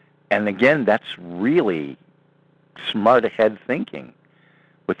 And again, that's really smart ahead thinking,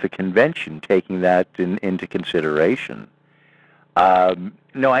 with the convention taking that into consideration.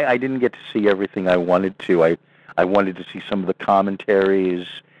 No, I didn't get to see everything I wanted to. I wanted to see some of the commentaries.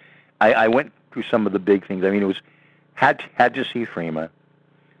 I went through some of the big things. I mean, it was had to see Freema,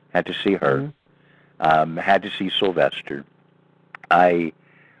 had to see her, had to see Sylvester. I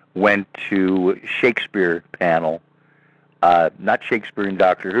went to Shakespeare panel, not Shakespeare in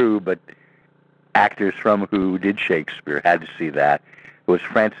Doctor Who, but actors from who did Shakespeare. Had to see that. It was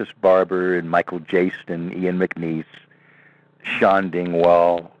Francis Barber and Michael Jaston, Ian McNeice, Sean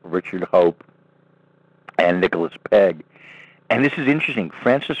Dingwall, Richard Hope, and Nicholas Pegg. And this is interesting.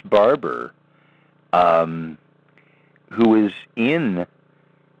 Francis Barber, who is in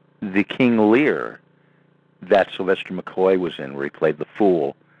the King Lear that Sylvester McCoy was in, where he played the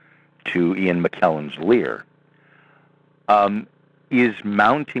fool to Ian McKellen's Lear, is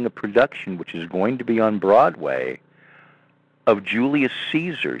mounting a production which is going to be on Broadway of Julius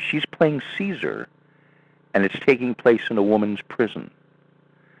Caesar. She's playing Caesar, and it's taking place in a woman's prison.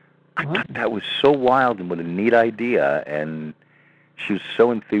 I thought that was so wild, and what a neat idea, and she was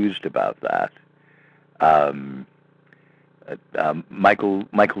so enthused about that.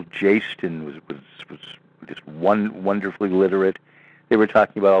 Michael Jaston was just wonderfully literate. They were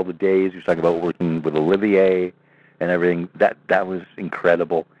talking about all the days. He was talking about working with Olivier and everything. That was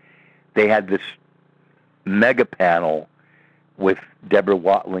incredible. They had this mega panel with Deborah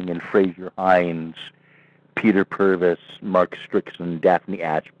Watling and Fraser Hines, Peter Purvis, Mark Strickson, Daphne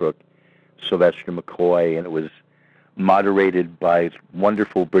Ashbrook, Sylvester McCoy, and it was moderated by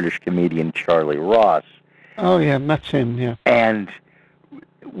wonderful British comedian Charlie Ross. Oh, yeah, met him, yeah. And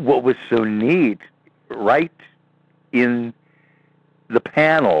what was so neat, right in the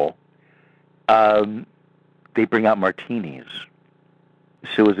panel, they bring out martinis.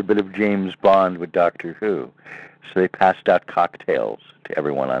 So it was a bit of James Bond with Doctor Who. So they passed out cocktails to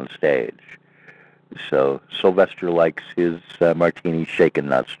everyone on stage. So Sylvester likes his martini shaken,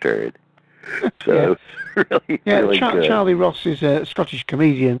 not stirred. So it's really good. Charlie Ross is a Scottish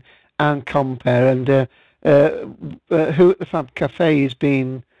comedian and compere, and Who at the Fab Cafe has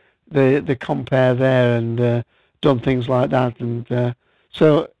been the compere there and done things like that. And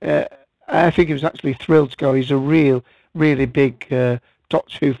so I think he was actually thrilled to go. He's a really big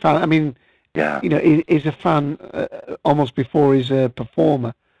Doctor Who fan. I mean, Yeah. you know, he's a fan almost before he's a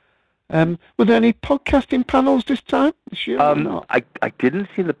performer. Were there any podcasting panels this time? Or not? I didn't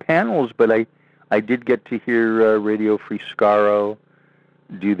see the panels, but I did get to hear Radio Free Skaro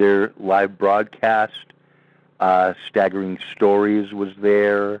do their live broadcast. Staggering Stories was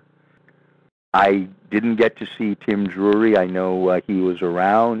there. I didn't get to see Tim Drury. I know he was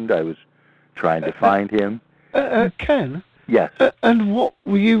around. I was trying to find him. Ken? Yes. And what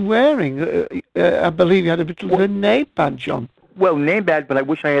were you wearing? I believe you had a bit of a name badge on. Well, name badge, but I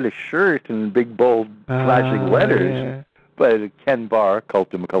wish I had a shirt in big, bold, flashing letters. Yeah. But Ken Barr,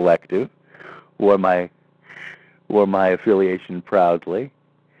 Cultdom Collective, wore my affiliation proudly.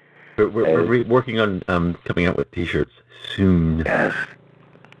 We're working on coming out with T-shirts soon. Yes.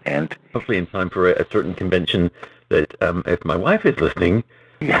 And hopefully in time for a certain convention that, if my wife is listening,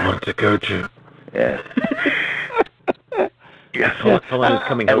 I want to go to. Yeah. Yes. Helen is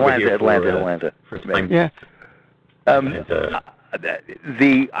coming over here Atlanta. For time. Yeah. I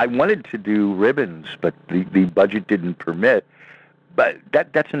wanted to do ribbons, but the budget didn't permit. But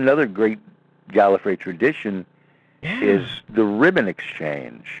that's another great Gallifrey tradition, is the ribbon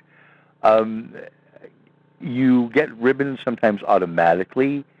exchange. You get ribbons sometimes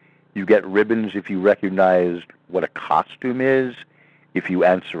automatically. You get ribbons if you recognize what a costume is, if you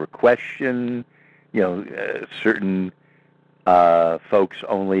answer a question. You know, certain folks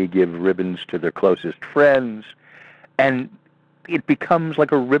only give ribbons to their closest friends. And it becomes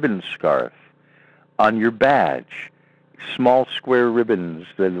like a ribbon scarf on your badge. Small square ribbons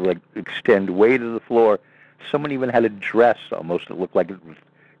that like extend way to the floor. Someone even had a dress almost that looked like it was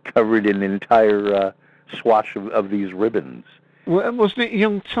covered in an entire swash of these ribbons. Well, wasn't it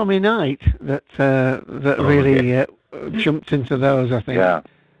young Tommy Knight that really jumped into those, I think? Yeah.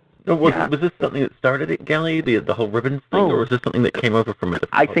 So was this something that started at Galley, the whole ribbons thing, or was this something that came over from a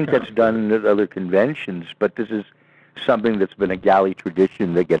different I think podcast? that's done at other conventions, but this is something that's been a Galley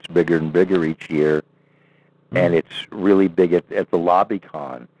tradition that gets bigger and bigger each year, and it's really big at the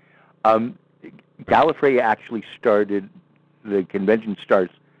LobbyCon. Gallifrey actually started, the convention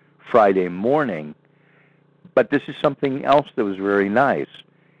starts Friday morning, but this is something else that was very nice.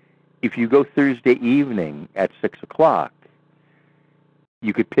 If you go Thursday evening at 6 o'clock,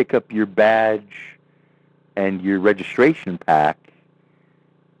 you could pick up your badge and your registration pack,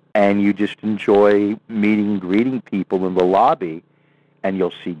 and you just enjoy meeting and greeting people in the lobby, and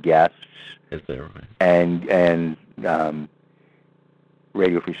you'll see guests. Is there, right? And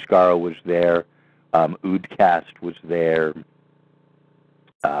Radio Free Skaro was there. Oodcast was there.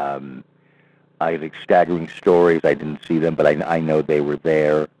 I think Staggering Stories, I didn't see them, but I know they were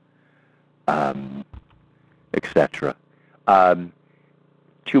there, etc.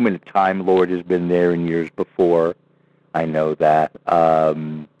 2 Minute Time Lord has been there in years before. I know that. Dr.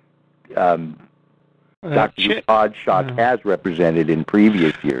 Oddshot has represented in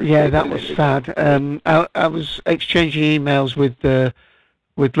previous years. Yeah, that was sad. I was exchanging emails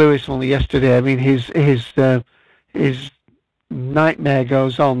with Lewis only yesterday. I mean, his nightmare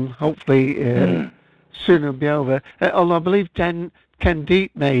goes on. Hopefully, soon it'll be over. Although I believe Ken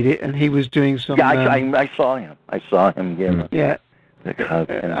Deep made it, and he was doing some. Yeah, I saw him. I saw him. Yeah.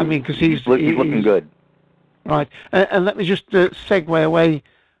 I mean, because he's looking good. Right, and let me just segue away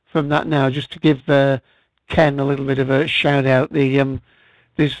from that now, just to give Ken a little bit of a shout out. They're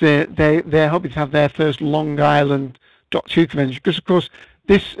hoping to have their first Long Island Doctor Who convention, because of course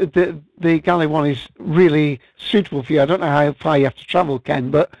the Galley One is really suitable for you. I don't know how far you have to travel, Ken,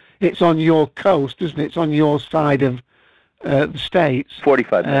 but it's on your coast, isn't it? It's on your side of the States.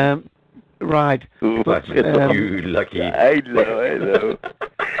 45 minutes. Right. Ooh, but, you lucky. I know.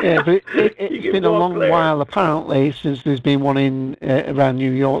 Yeah, but it's been a long while, apparently, since there's been one in around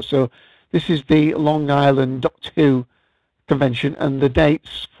New York. So this is the Long Island Doctor Who convention, and the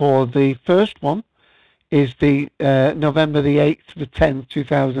dates for the first one is the November the 8th to the 10th,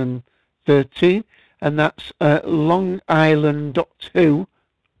 2013, and that's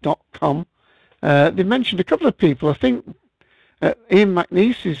longisland.2.com. They mentioned a couple of people. I think Ian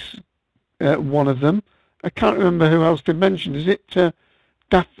McNeice is one of them. I can't remember who else they mentioned. Is it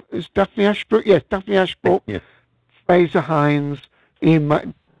Daphne Ashbrook? Yes, Daphne Ashbrook, Yes. Fraser Hines,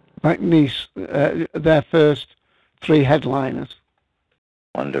 Ian McNeice, their first three headliners.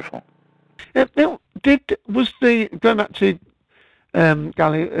 Wonderful. Now, going back to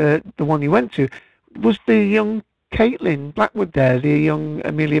the one you went to, was the young Caitlin Blackwood there, the young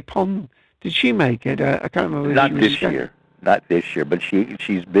Amelia Pond? Did she make it? I can't remember. Not this year. Not this year, but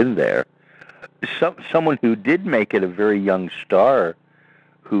she's been there. Someone who did make it a very young star,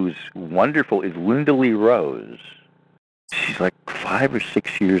 who's wonderful, is Linda Lee Rose. She's like 5 or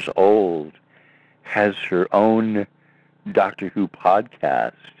 6 years old, has her own Doctor Who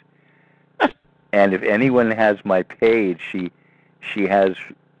podcast. And if anyone has my page, she has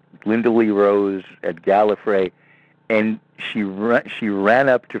Linda Lee Rose at Gallifrey, and she ran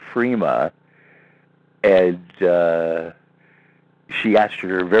up to Freema, and she asked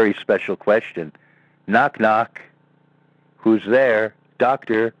her a very special question. Knock, knock. Who's there?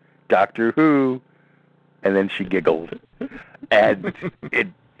 Doctor Who. And then she giggled. And it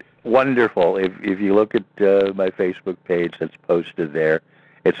wonderful. If you look at my Facebook page that's posted there,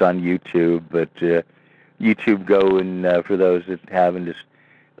 it's on YouTube, but YouTube go and for those that haven't, just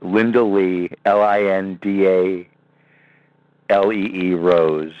Linda Lee, Lindalee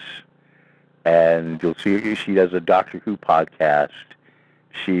Rose, and you'll see she does a Doctor Who podcast.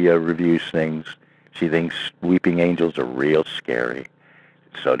 She reviews things. She thinks weeping angels are real scary.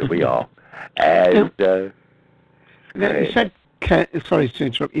 So do we all. And you said, Ken, sorry to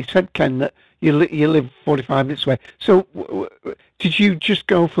interrupt. You said, Ken, that you live 45 minutes away. So did you just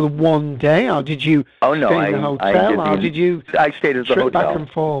go for the one day, or did you stay in the hotel, or did you? I stayed at the hotel. Back and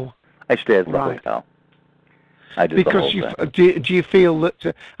forth. I stayed at the hotel. I did the whole thing. Do you feel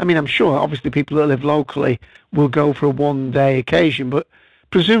that? I mean, I'm sure obviously people that live locally will go for a one-day occasion, but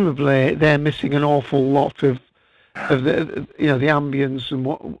presumably they're missing an awful lot of the the ambience and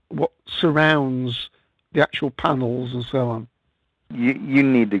what surrounds the actual panels and so on. You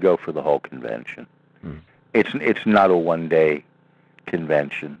need to go for the whole convention. It's not a one-day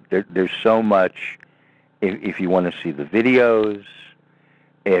convention. There's so much. If you want to see the videos,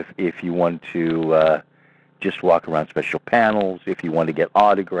 if you want to just walk around special panels, if you want to get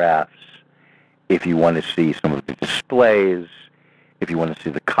autographs, if you want to see some of the displays, if you want to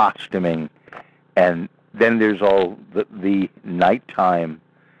see the costuming, and then there's all the nighttime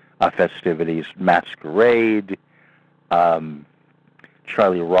festivities, masquerade.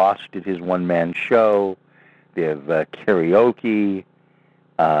 Charlie Ross did his one-man show. They have karaoke.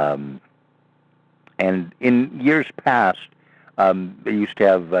 And in years past, they used to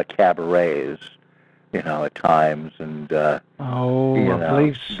have cabarets, at times. And I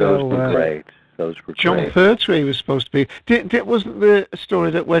believe so. Those were great. John Pertwee was supposed to be. Wasn't the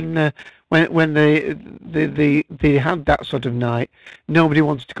story that when they had that sort of night, nobody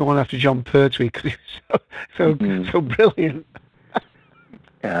wanted to go on after John Pertwee because he was so brilliant.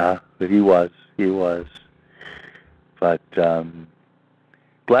 Yeah, but he was. But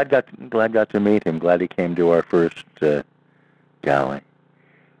glad got to meet him. Glad he came to our first galley.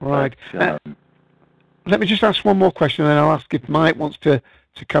 Right. But, let me just ask one more question, and then I'll ask if Mike wants to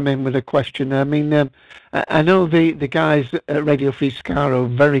come in with a question. I mean, I know the guys at Radio Free Skaro are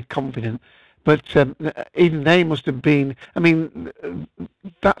very confident, but even they must have been. I mean,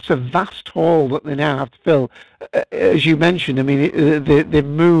 that's a vast hall that they now have to fill. As you mentioned, I mean, they've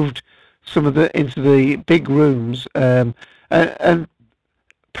moved some of into the big rooms, and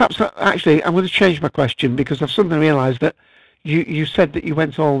perhaps actually, I'm going to change my question because I've suddenly realised that you said that you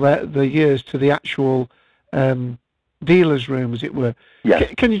went all the years to the actual dealer's room, as it were.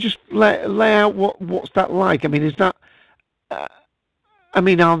 Yes. Can you just lay out what's that like? I mean, is that? Are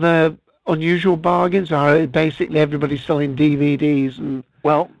there unusual bargains? Are basically everybody selling DVDs and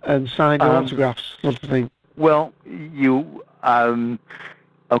signed autographs, sort of thing? Well,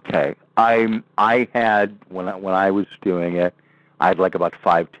 okay. I had when I was doing it, I had like about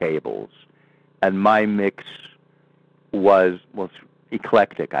 5 tables, and my mix was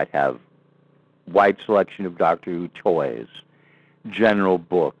eclectic. I'd have wide selection of Doctor Who toys, general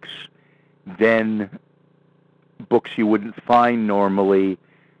books, then books you wouldn't find normally,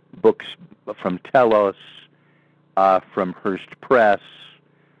 books from Telos, from Hearst Press,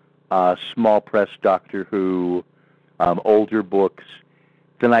 small press Doctor Who, older books.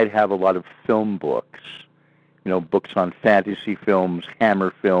 Then I'd have a lot of film books, books on fantasy films,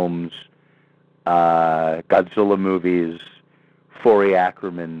 Hammer films, Godzilla movies, Forey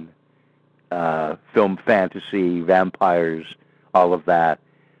Ackerman, film fantasy, vampires, all of that.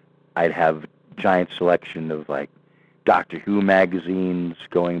 I'd have a giant selection of like Doctor Who magazines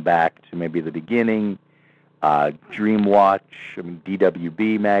going back to maybe the beginning, Dreamwatch,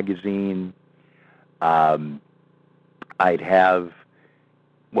 DWB magazine. I'd have,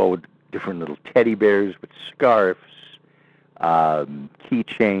 with different little teddy bears with scarves,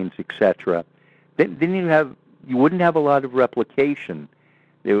 keychains, etc. Then you wouldn't have a lot of replication,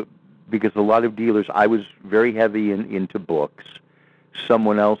 because a lot of dealers. I was very heavy into books.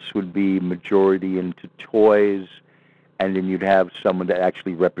 Someone else would be majority into toys, and then you'd have someone that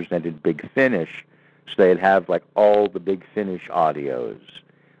actually represented Big Finish. So they'd have like all the Big Finish audios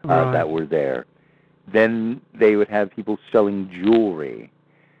that were there. Then they would have people selling jewelry.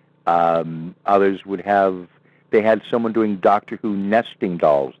 Others would have. They had someone doing Doctor Who nesting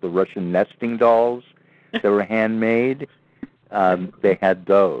dolls, the Russian nesting dolls that were handmade. They had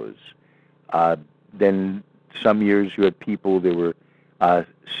those. Then some years you had people that were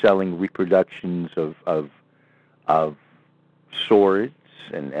selling reproductions of swords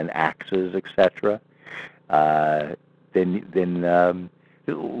and axes, etc. Then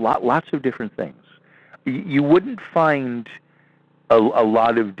lots of different things. You wouldn't find a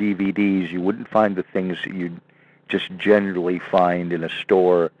lot of DVDs. You wouldn't find the things that you'd just generally find in a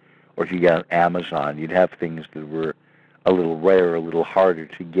store, or if you got on Amazon. You'd have things that were a little rare, a little harder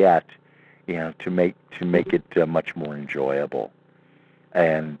to get, to make it much more enjoyable.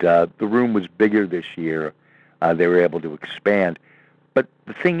 And the room was bigger this year. They were able to expand. But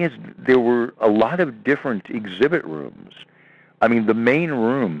the thing is, there were a lot of different exhibit rooms. The main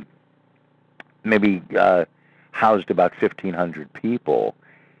room maybe housed about 1,500 people,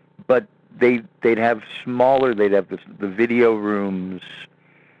 but they'd have smaller. They'd have the video rooms.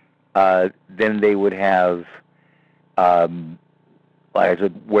 Then they would have, like I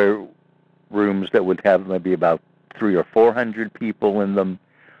said, rooms that would have maybe about 300 or 400 people in them,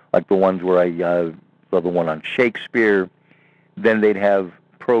 like the ones where the one on Shakespeare. Then they'd have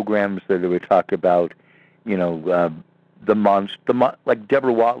programs that they would talk about, like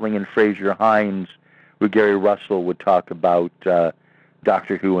Deborah Watling and Fraser Hines, where Gary Russell would talk about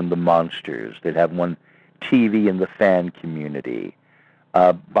Doctor Who and the monsters. They'd have one TV and the fan community.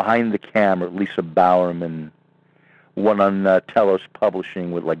 Behind the camera, Lisa Bowerman. One on Telos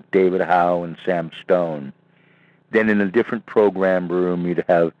Publishing with like David Howe and Sam Stone. Then in a different program room, you'd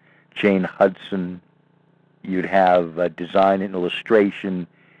have Jane Hudson. You'd have design and illustration.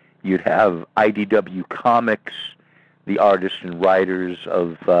 You'd have IDW Comics, the artists and writers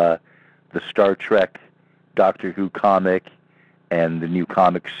of the Star Trek, Doctor Who comic, and the new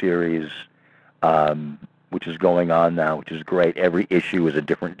comic series, which is going on now, which is great. Every issue is a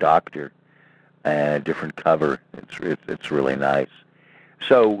different Doctor and a different cover. It's really nice.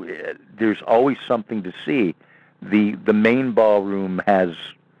 So there's always something to see. The main ballroom has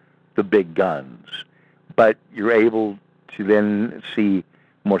the big guns, but you're able to then see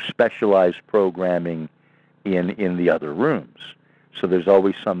more specialized programming in the other rooms. So there's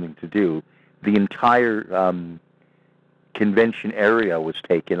always something to do. The entire convention area was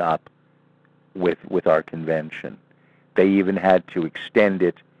taken up with our convention. They even had to extend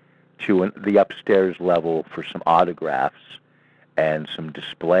it to the upstairs level for some autographs and some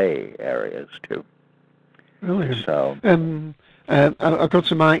display areas too. Brilliant. So I'll go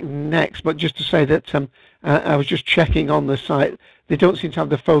to Mike next, but just to say that I was just checking on the site. They don't seem to have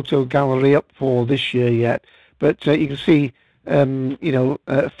the photo gallery up for this year yet, but you can see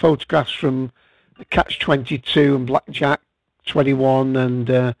photographs from Catch 22 and Blackjack 21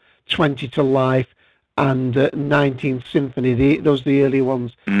 and 20 to Life and 19th Symphony. Those are the early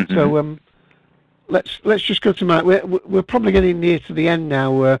ones. Mm-hmm. So let's just go to Mike. We're probably getting near to the end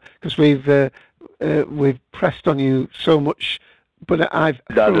now because we've pressed on you so much, but I've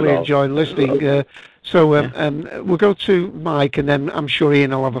thoroughly enjoyed listening. So we'll go to Mike, and then I'm sure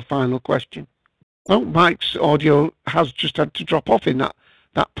Ian will have a final question. Well, Mike's audio has just had to drop off in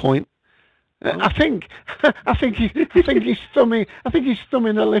that point. I think he's thumbing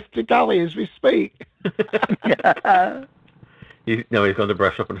a lift to galley as we speak. He's going to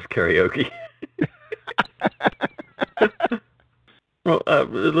brush up on his karaoke. Well, a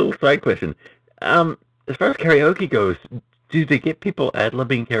little side question. As far as karaoke goes, do they get people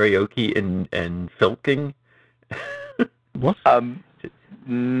ad-libbing karaoke and filking? What?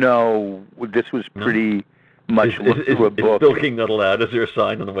 No. This was pretty much looked through a book. Is filking not allowed? Is there a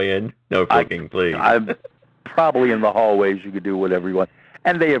sign on the way in? No filking, please. I'm probably in the hallways. You could do whatever you want.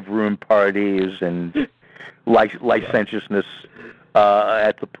 And they have room parties and licentiousness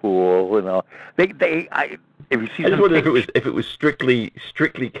at the pool. You know, if you see I just some wonder pictures, if it was strictly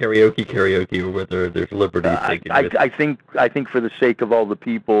karaoke, or whether there's liberties taken with. I think for the sake of all the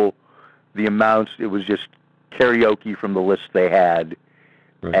people, the amounts, it was just karaoke from the list they had,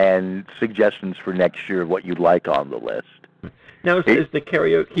 Right. and suggestions for next year of what you'd like on the list. Now, is the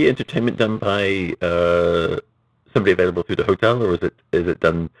karaoke entertainment done by somebody available through the hotel, or is it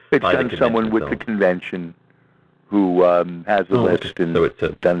done It's by done the someone convention with the itself? convention who has the list, okay. and So it's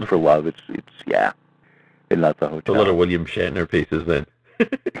done for love. It's and not the a hotel. lot of William Shatner pieces then.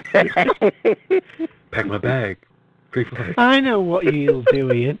 Pack my bag. Free flight. I know what you'll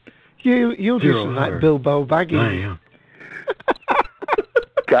do, Ian. You'll do 0 something hour. like Bilbo Baggins. I am.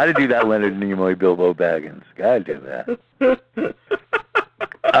 Got to do that, Leonard Nimoy, Bilbo Baggins. Got to do that.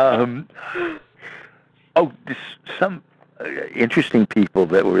 Some interesting people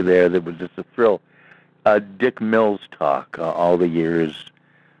that were there. That was just a thrill. Dick Mills' talk, all the years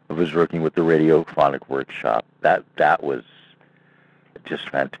of his working with the Radiophonic Workshop. That was just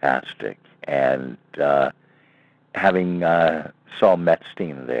fantastic. And having Saul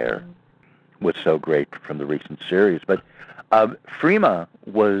Metzstein there was so great from the recent series. But Freema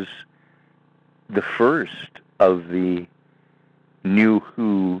was the first of the new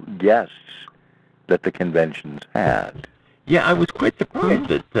Who guests that the conventions had. Yeah, I was quite surprised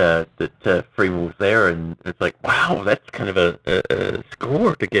that Freeman was there, and it's like, wow, that's kind of a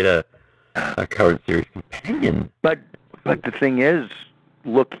score to get a current series companion. But the thing is,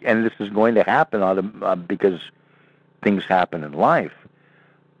 look, and this is going to happen because things happen in life.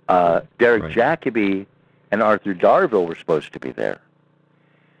 Derek Right. Jacobi and Arthur Darvill were supposed to be there.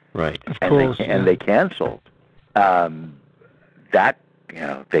 Right. Of course. And they canceled. They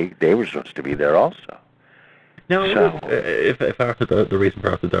were supposed to be there also. Now, So- if Arthur, the reason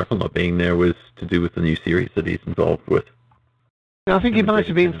for Arthur Darvill not being there was to do with the new series that he's involved with. I think he might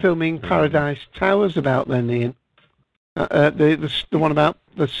have been filming Paradise Towers about then, Ian. The one about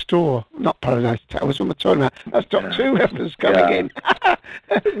the store, not Paradise Towers. What am I talking about? That's Doctor Who reference coming in.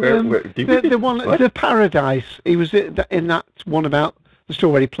 The Paradise. He was in that one about the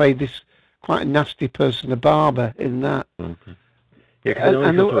store where he played this quite a nasty person, a barber in that. Okay. Yeah, because I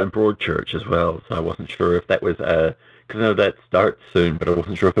know he's also in Broadchurch as well, so I wasn't sure if that was, because I know that starts soon, but I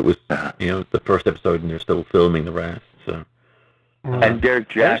wasn't sure if it was, the first episode and they're still filming the rest, so. And Derek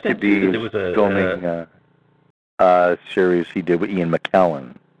Jacobi is filming a series he did with Ian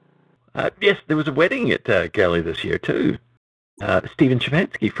McKellen. Yes, there was a wedding at Galley this year, too. Stephen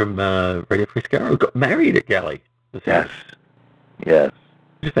Chavansky from Radio Free Skaro got married at Galley this year. Yes.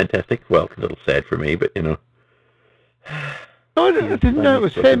 Which is fantastic. Well, a little sad for me, but, I didn't know it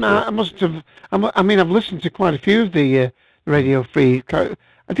was him. I must have. I mean, I've listened to quite a few of the Radio Free. I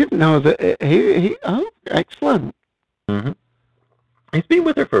didn't know that he. Oh, excellent. Mm-hmm. He's been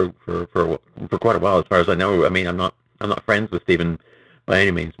with her for quite a while, as far as I know. I mean, I'm not friends with Stephen by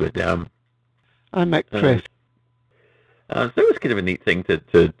any means, but I met Chris. So it was kind of a neat thing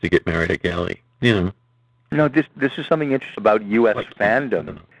to get married at Galley. This is something interesting about U.S.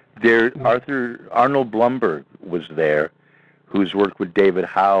 fandom. Arnold Blumberg was there, who's worked with David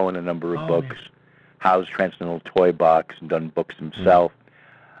Howe in a number of books. Yeah. Howe's Transcendental Toy Box, and done books himself.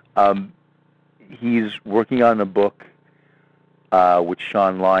 He's working on a book with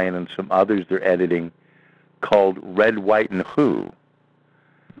Sean Lyon and some others they're editing called Red, White, and Who,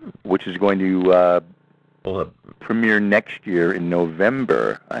 which is going to premiere next year in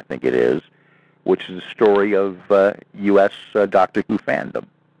November, I think it is, which is a story of U.S. Doctor Who fandom.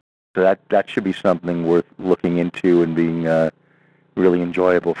 So that should be something worth looking into and being really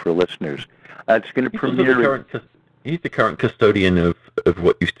enjoyable for listeners. It's going to premiere. He's the current custodian of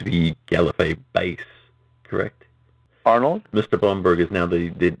what used to be Gallifrey Base, correct? Arnold? Mr. Blomberg is now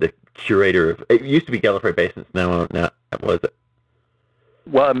the curator of. It used to be Gallifrey Base, and it's now what is it?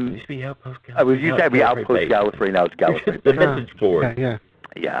 Well, it used to be Outpost Gallifrey. I was used to be Outpost Gallifrey. Now it's Gallifrey. The message board. Yeah.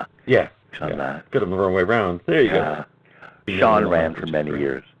 On that. Got him the wrong way around. There you go. Sean ran for many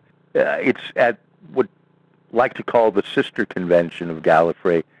years. It's at what like to call the sister convention of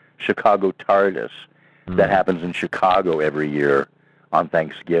Gallifrey, Chicago TARDIS, that happens in Chicago every year on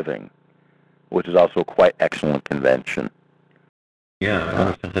Thanksgiving, which is also quite excellent convention. Yeah,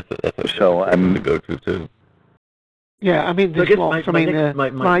 I understand. That's so I'm to go to too. Yeah, I mean, there's lots. My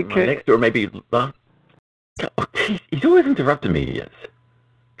next door maybe. He's always interrupting me. Yes.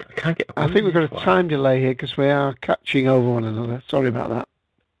 I can't get. I think we've got a time delay here because we are catching over one another. Sorry about that.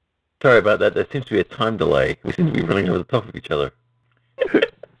 Sorry about that. There seems to be a time delay. We seem to be running over the top of each other.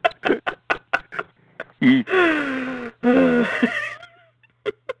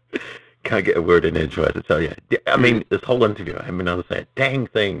 can't get a word in edgewise, I tell you. I mean, this whole interview, I haven't been able to say a dang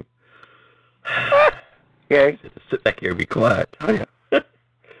thing. Okay. Just sit back here and be quiet. Oh, yeah.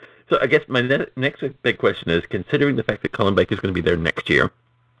 So I guess my next big question is, considering the fact that Colin Baker's going to be there next year,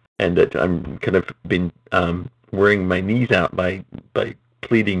 and that I'm kind of been wearing my knees out by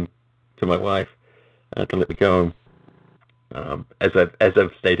pleading to my wife to let me go. As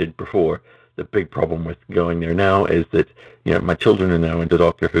I've stated before, the big problem with going there now is that my children are now into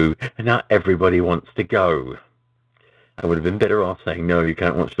Doctor Who, and not everybody wants to go. I would have been better off saying, no, you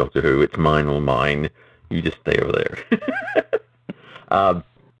can't watch Doctor Who. It's mine or mine. You just stay over there.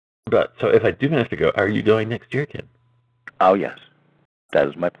 But so if I do have to go, are you going next year, Ken? Oh, yes. That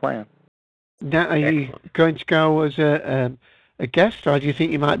is my plan. Now, are you going to go as a guest, or do you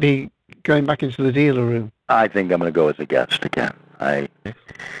think you might be going back into the dealer room? I think I'm going to go as a guest again. I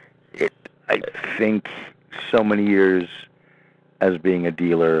think so many years as being a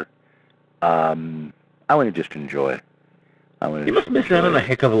dealer, I want to just enjoy. You must miss out on a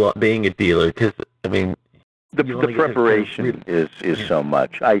heck of a lot being a dealer, because, I mean... The preparation is so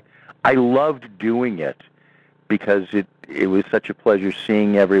much. I loved doing it because it was such a pleasure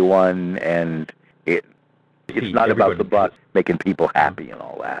seeing everyone, and it's not about the buck, making people happy and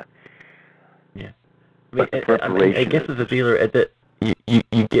all that. Yeah. But the preparation... I guess as a dealer,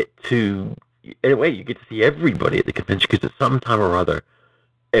 you get to... In a way, you get to see everybody at the convention, because at some time or other,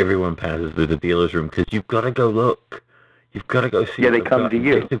 everyone passes through the dealer's room, because you've got to go look. You've got to go see. Yeah, they come to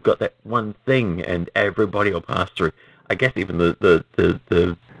you. They've got that one thing, and everybody will pass through. I guess even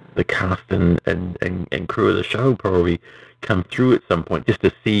the cast and crew of the show probably come through at some point just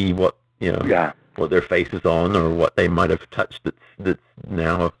to see what what their face is on, or what they might have touched that's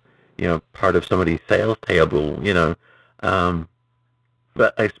now part of somebody's sales table.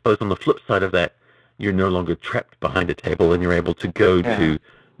 But I suppose on the flip side of that, you're no longer trapped behind a table, and you're able to go to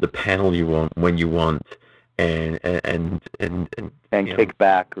the panel you want when you want. And kick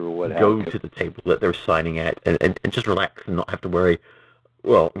back or whatever. Go to the table that they're signing at, and just relax and not have to worry.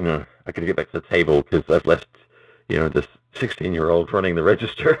 Well, no, I got to get back to the table because I've left, this 16-year-old running the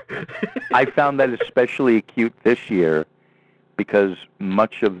register. I found that especially acute this year because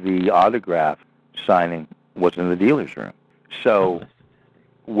much of the autograph signing was in the dealer's room. So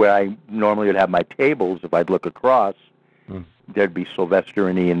where I normally would have my tables, if I'd look across, there'd be Sylvester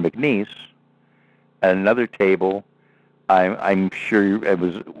and Ian McNeice. At another table, I'm sure it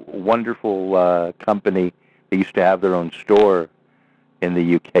was a wonderful company. They used to have their own store in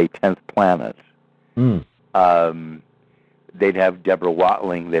the UK, 10th Planet. They'd have Deborah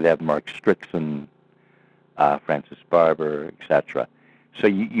Watling, they'd have Mark Strickson, Francis Barber, etc. So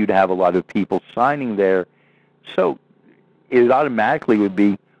you'd have a lot of people signing there. So it automatically would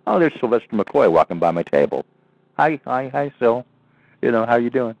be, oh, there's Sylvester McCoy walking by my table. Hi, Syl. How you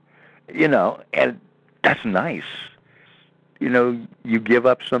doing? And that's nice. You give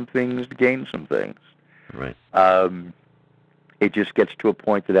up some things to gain some things. Right. It just gets to a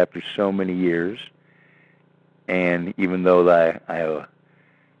point that after so many years, and even though I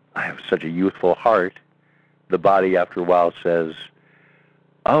have such a youthful heart, the body after a while says,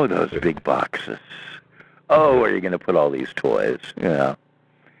 oh, those big boxes. Oh, where are you going to put all these toys?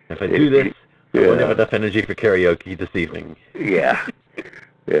 If I do this, I won't have enough energy for karaoke this evening. Yeah.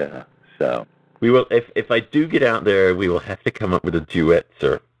 Yeah. So... We will, if I do get out there, we will have to come up with a duet,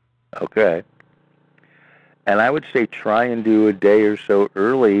 sir. Okay. And I would say try and do a day or so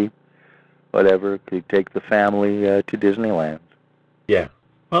early, whatever, to take the family to Disneyland. Yeah.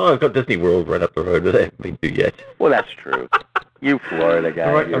 Well, I've got Disney World right up the road, but I haven't been to yet. Well, that's true. You Florida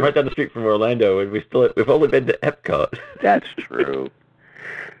guy. I'm right down the street from Orlando, and we've only been to Epcot. That's true.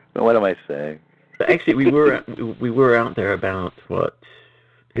 What am I saying? But actually, we were out there about what?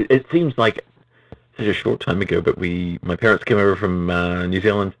 It seems like such a short time ago, but my parents came over from New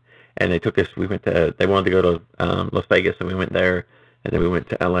Zealand, and they took us. They wanted to go to Las Vegas, and we went there, and then we went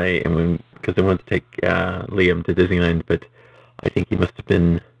to LA, and because they wanted to take Liam to Disneyland, but I think he must have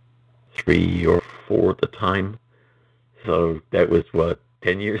been 3 or 4 at the time. So that was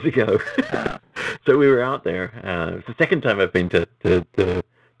 10 years ago. So we were out there. It's the second time I've been to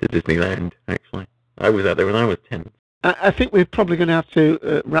Disneyland. Actually, I was out there when I was 10. I think we're probably going to have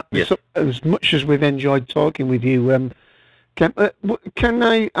to wrap this up. As much as we've enjoyed talking with you, can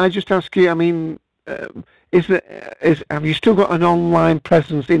I just ask you? I mean, have you still got an online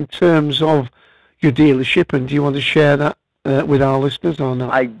presence in terms of your dealership, and do you want to share that with our listeners or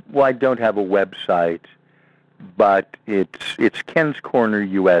not? I don't have a website, but it's Ken's Corner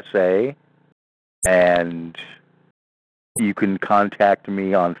USA, and you can contact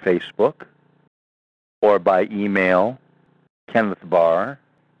me on Facebook or by email, Kenneth Barr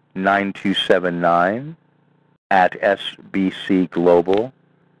 9279 at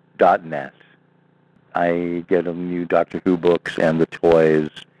sbcglobal.net. I get them new Doctor Who books and the toys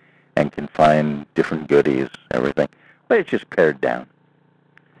and can find different goodies, everything. But it's just pared down.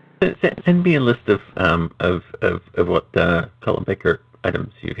 Send me a list of what Colin Baker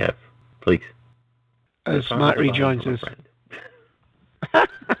items you have, please. Smart rejoins us.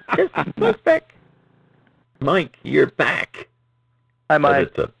 Yes, back. Mike, you're back. Hi, Mike.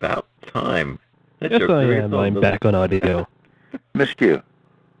 It's about time. Yes, I am. I'm back on audio. Missed you.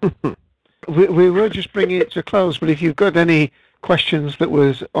 We were just bringing it to a close, but if you've got any questions that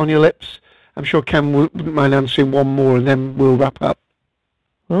was on your lips, I'm sure Ken wouldn't mind answering one more, and then we'll wrap up.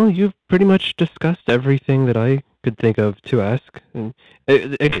 Well, you've pretty much discussed everything that I could think of to ask. And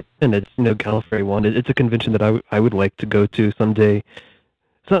again, it's Gallifrey One. It's a convention that I would like to go to someday.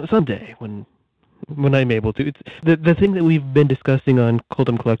 Someday when I'm able to. It's the thing that we've been discussing on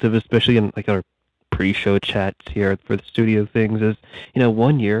Cultdom Collective, especially in like our pre-show chats here for the studio things, is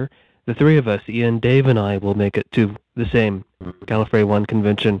 1 year the three of us, Ian, Dave, and I, will make it to the same Gallifrey One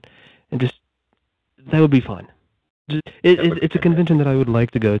convention, and just that would be fun. It's a convention that I would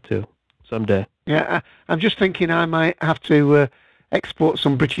like to go to someday. Yeah, I'm just thinking I might have to export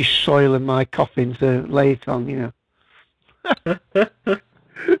some British soil in my coffin to lay it on,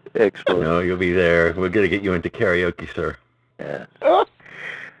 Excellent. No, you'll be there. We're going to get you into karaoke, sir. Yeah. Oh.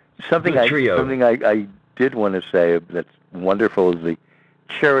 Something I did want to say that's wonderful is the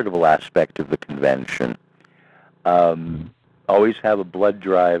charitable aspect of the convention. Always have a blood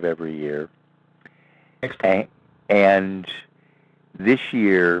drive every year. And this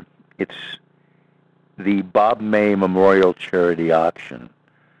year, it's the Bob May Memorial Charity Auction.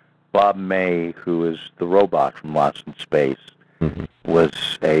 Bob May, who is the robot from Lost in Space, was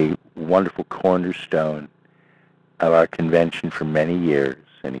a wonderful cornerstone of our convention for many years,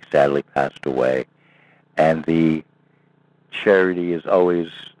 and he sadly passed away. And the charity is always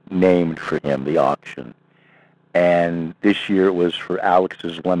named for him, the auction. And this year it was for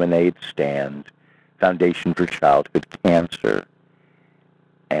Alex's Lemonade Stand, Foundation for Childhood Cancer,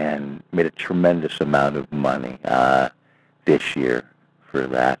 and made a tremendous amount of money this year for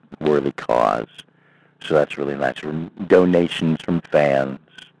that worthy cause. So that's really nice. Donations from fans,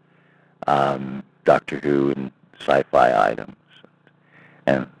 Doctor Who and sci-fi items.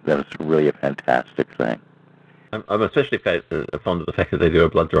 And that was really a fantastic thing. I'm especially fond of the fact that they do a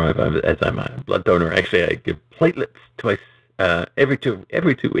blood drive, as I'm a blood donor. Actually, I give platelets twice, every two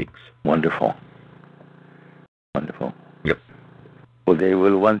weeks. Wonderful. Wonderful. Yep. Well, they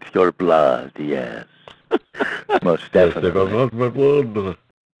will want your blood, yes. Most definitely. Yes, they will want my blood.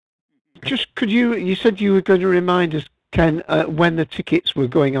 Just you said you were going to remind us, Ken, when the tickets were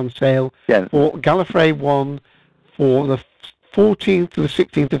going on sale for Gallifrey One for the 14th to the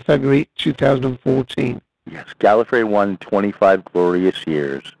 16th of February 2014. Yes, Gallifrey One, 25 glorious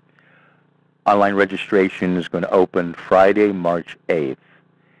years. Online registration is going to open Friday, March 8th,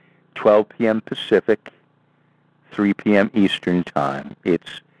 12 p.m. Pacific, 3 p.m. Eastern Time.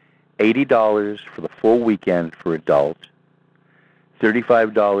 It's $80 for the full weekend for adults,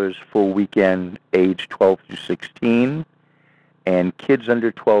 $35 full weekend age 12 through 16, and kids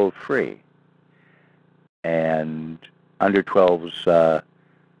under 12 free. And under 12s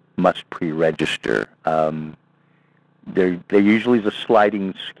must pre-register. There usually is a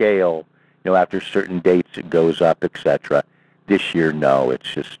sliding scale. After certain dates it goes up, etc. This year, no.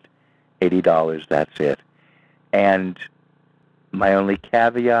 It's just $80. That's it. And my only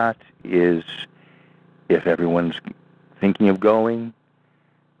caveat is, if everyone's thinking of going,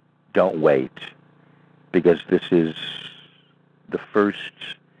 don't wait, because this is the first,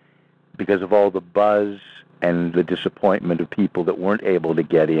 because of all the buzz and the disappointment of people that weren't able to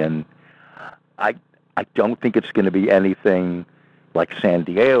get in. I don't think it's going to be anything like San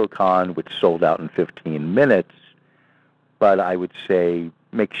Diego Con, which sold out in 15 minutes, but I would say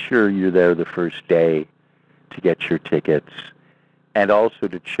make sure you're there the first day to get your tickets, and also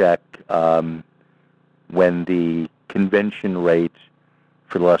to check when the convention rate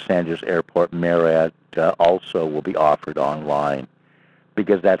for the Los Angeles Airport Marriott also will be offered online,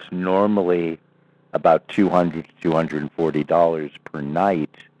 because that's normally about $200 to $240 per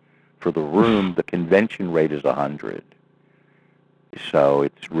night for the room. The convention rate is $100. So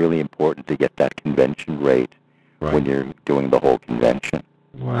it's really important to get that convention rate when you're doing the whole convention.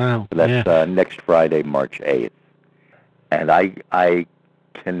 Wow. So that's next Friday, March 8th. And I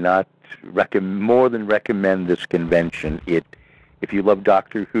cannot more than recommend this convention. If you love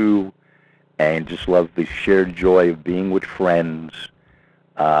Doctor Who and just love the shared joy of being with friends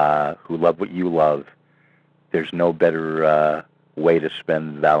who love what you love, there's no better way to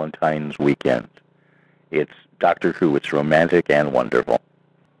spend Valentine's weekend. It's Doctor Who. It's romantic and wonderful.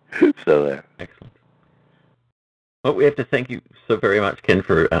 So there. Excellent. Well, we have to thank you so very much, Ken,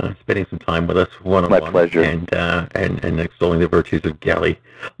 for spending some time with us one-on-one. My pleasure. And extolling the virtues of Galley.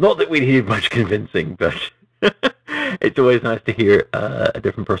 Not that we need much convincing, but it's always nice to hear a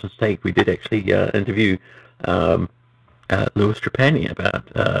different person's take. We did actually interview Louis Trapani about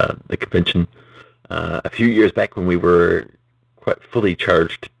the convention a few years back when we were quite fully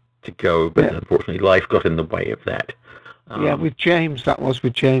charged to go, but unfortunately life got in the way of that. With James, that was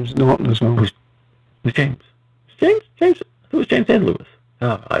with James Norton as well. With James? James? I thought it was James and Louis.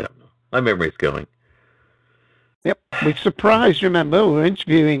 Oh, I don't know. My memory's going. Yep. We surprised, remember, we were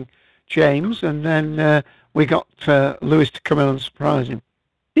interviewing James, and then we got Louis to come in and surprise him.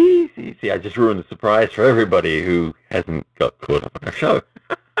 See, I just ruined the surprise for everybody who hasn't got caught up on our show.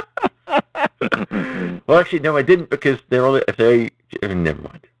 Well, actually, no, I didn't, because they're all, never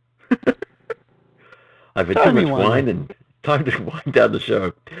mind. I've had too much wine and time to wind down the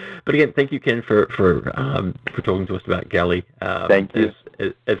show. But again, thank you, Ken, for talking to us about Galley. Thank you.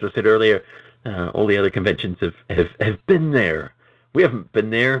 As I said earlier, all the other conventions have been there. We haven't been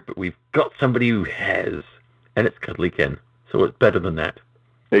there, but we've got somebody who has, and it's Cuddly Ken. So it's better than that.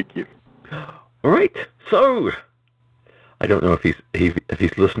 Thank you. All right, so I don't know if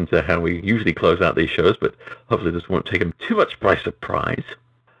he's listened to how we usually close out these shows, but hopefully this won't take him too much by surprise.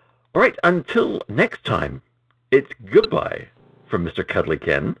 All right, until next time, it's goodbye from Mr. Cuddly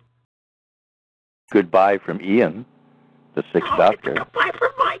Ken. Goodbye from Ian, the Sixth Doctor. Goodbye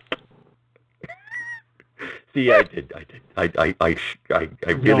from Mike. See, I did. I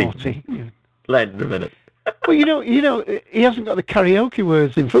really Naughty. landed a minute. Well, you know, he hasn't got the karaoke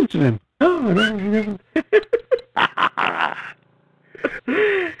words in front of him. Oh, no.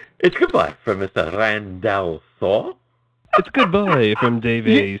 It's goodbye from Mr. Randall Thaw. It's goodbye from Dave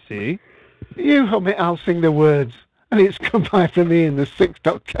AC. You hum it, I'll sing the words. And it's goodbye from me and the Sixth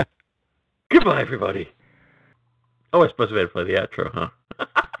Doctor. Goodbye, everybody. Oh, I suppose I better play the outro, huh?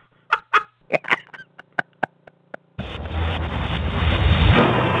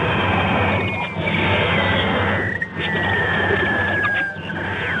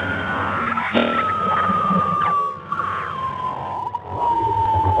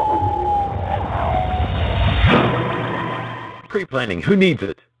 Pre-planning. Who needs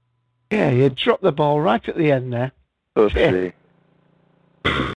it? Yeah, you dropped the ball right at the end there. Oopsie.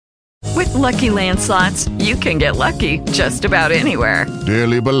 With Lucky Land Slots, you can get lucky just about anywhere.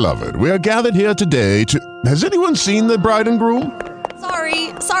 Dearly beloved, we are gathered here today to... Has anyone seen the bride and groom?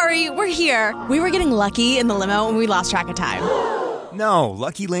 Sorry, we're here. We were getting lucky in the limo and we lost track of time. No,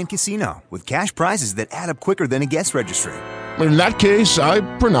 Lucky Land Casino, with cash prizes that add up quicker than a guest registry. In that case, I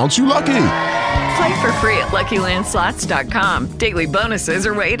pronounce you lucky. Play for free at LuckyLandSlots.com. Daily bonuses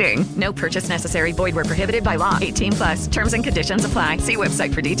are waiting. No purchase necessary. Void where prohibited by law. 18+. Terms and conditions apply. See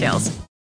website for details.